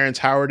can Terrence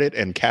Howard it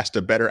and cast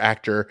a better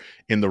actor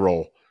in the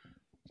role.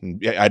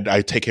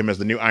 I'd take him as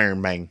the new Iron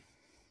Man.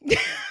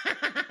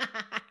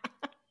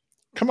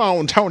 Come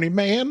on, Tony,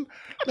 man.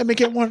 Let me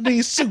get one of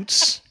these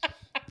suits.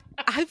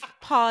 I've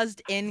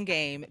paused in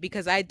game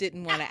because I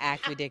didn't want to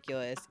act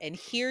ridiculous. And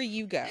here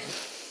you go.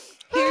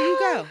 Here you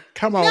go.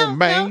 Come on, No,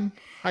 man.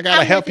 I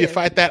gotta I'm help with you you.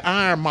 fight that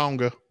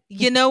ironmonger.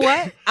 You know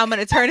what? I'm going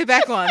to turn it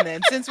back on then.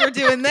 Since we're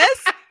doing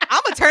this,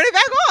 I'm going to turn it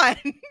back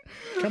on.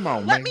 Come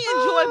on, Let man. me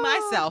enjoy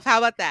myself. How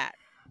about that?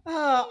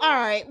 Oh, all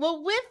right.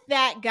 Well, with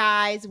that,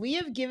 guys, we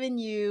have given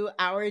you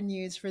our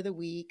news for the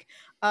week.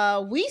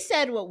 We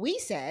said what we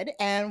said,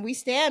 and we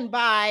stand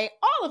by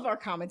all of our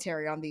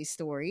commentary on these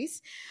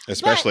stories.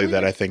 Especially we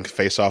that were- I think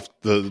Face Off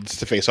 2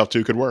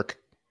 could work.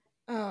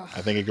 Oh.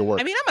 I think it could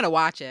work. I mean, I'm going to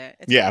watch it.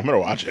 Yeah, I'm gonna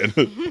watch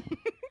it.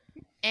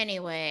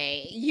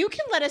 Anyway, you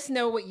can let us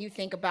know what you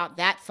think about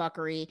that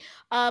fuckery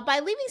by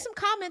leaving some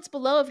comments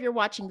below if you're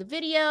watching the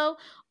video,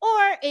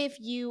 or if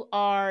you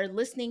are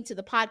listening to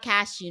the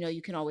podcast,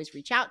 you can always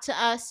reach out to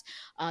us.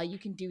 You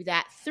can do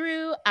that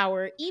through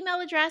our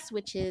email address,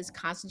 which is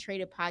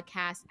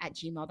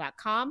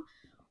concentratedpodcast@gmail.com,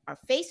 our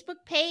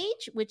Facebook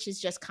page, which is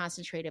just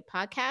Concentrated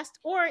Podcast,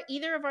 or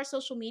either of our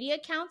social media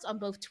accounts on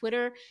both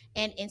Twitter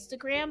and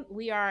Instagram.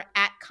 We are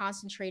at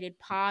Concentrated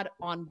Pod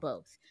on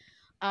both.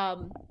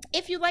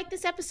 If you like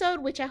this episode,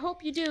 which I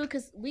hope you do,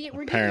 because we're giving you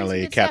some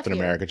Apparently, good stuff Captain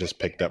here. America just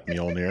picked up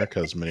Mjolnir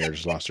because Mjolnir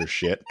just lost her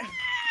shit.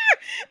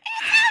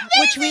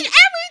 which we every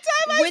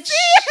time I see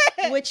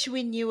it. which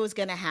we knew was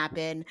gonna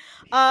happen.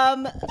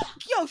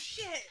 Yo,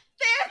 shit.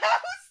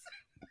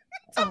 Thanos.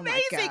 It's Oh my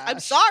amazing. I'm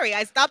gosh. sorry.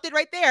 I stopped it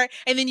right there.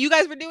 And then you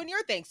guys were doing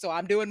your thing. So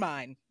I'm doing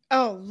mine.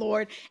 Oh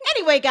Lord.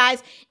 Anyway,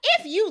 guys,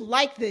 if you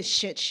like this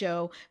shit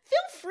show,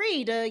 feel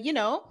free to,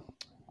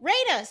 rate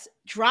us,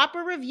 drop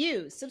a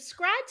review,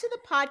 subscribe to the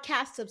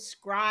podcast,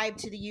 subscribe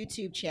to the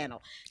YouTube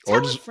channel. Or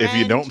Tell a just, if you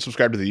friend. don't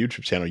subscribe to the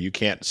YouTube channel, you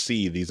can't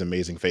see these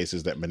amazing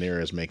faces that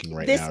Manera is making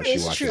right This now. as She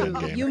is watches true. in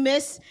game.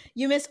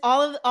 You miss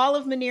all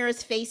of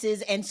Manera's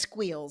faces and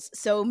squeals.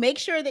 So make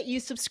sure that you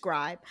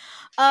subscribe.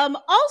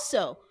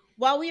 Also,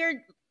 while we are,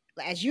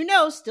 as you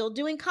know, still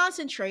doing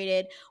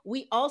Concentrated,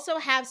 we also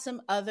have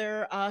some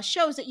other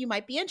shows that you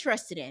might be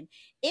interested in.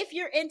 If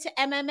you're into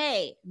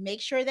MMA, make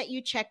sure that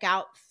you check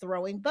out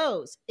Throwing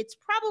Bows. It's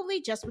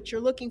probably just what you're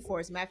looking for.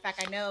 As a matter of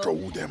fact, I know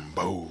Throw them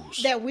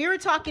bows. that we were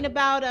talking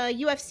about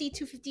UFC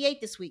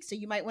 258 this week, so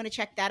you might want to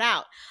check that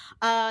out.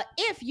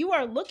 If you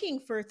are looking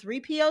for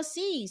 3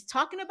 POCs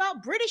talking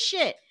about British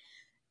shit,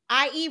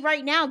 i.e.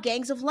 right now,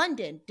 Gangs of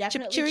London,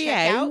 definitely check Cheerio.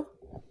 out.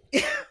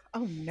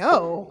 Oh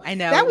no, I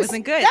know. That It was-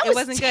 wasn't good. that It was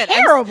wasn't good.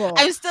 terrible.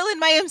 I'm still in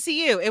my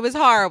MCU. It was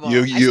horrible.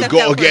 You I stepped go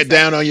out for a get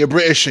down second. on your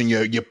British and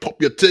you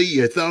pop your tea,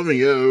 your thumb, and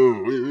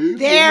you.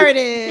 There it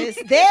is.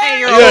 There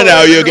You're it You is.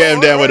 know, you get him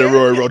down with the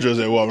Roy Rogers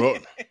and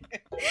whatnot.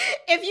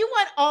 If you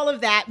want all of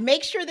that,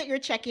 make sure that you're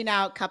checking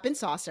out Cup and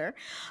Saucer.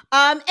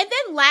 And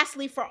then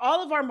lastly, for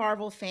all of our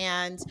Marvel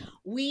fans,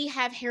 we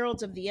have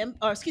Heralds of the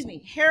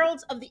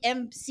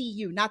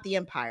MCU, not the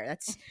Empire.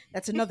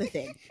 That's another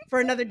thing for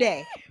another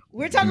day.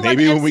 We're talking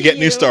Maybe about when we get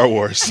new MCU. Star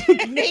Wars.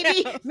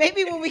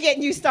 maybe when we get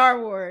new Star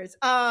Wars.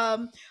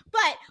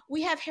 But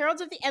we have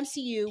Heralds of the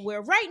MCU,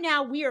 where right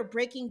now we are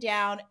breaking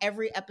down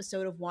every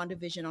episode of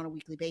WandaVision on a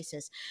weekly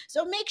basis.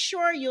 So make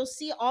sure you'll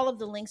see all of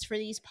the links for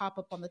these pop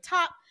up on the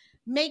top.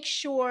 Make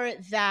sure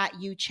that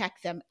you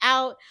check them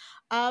out.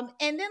 And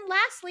then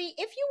lastly,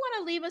 if you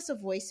want to leave us a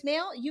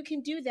voicemail, you can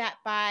do that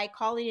by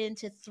calling in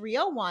to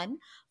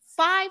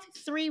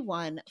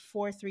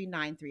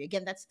 301-531-4393.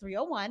 Again, that's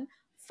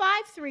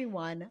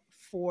 301-531-4393.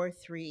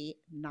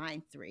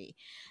 4393.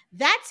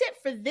 That's it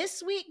for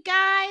this week,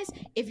 guys.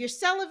 If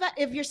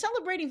you're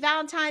celebrating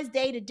Valentine's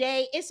Day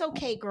today, it's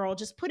okay, girl.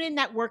 Just put in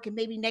that work and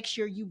maybe next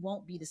year you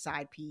won't be the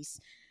side piece.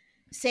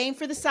 Same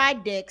for the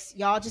side dicks.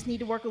 Y'all just need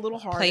to work a little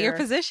harder. Play your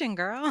position,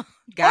 girl.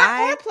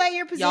 Guy. Or play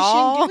your position.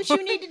 y'all. Do what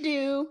you need to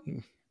do.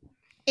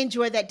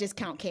 Enjoy that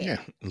discount cake. Yeah.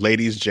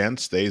 Ladies,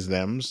 gents, theys,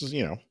 thems,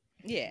 Yeah.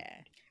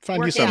 find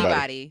Work you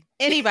somebody.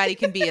 Anybody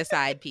can be a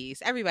side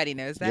piece. Everybody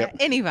knows that. Yep.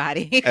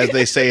 Anybody. As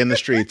they say in the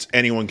streets,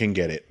 anyone can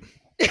get it.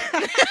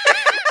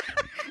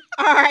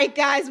 All right,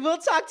 guys. We'll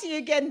talk to you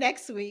again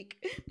next week.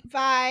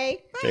 Bye.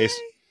 Peace.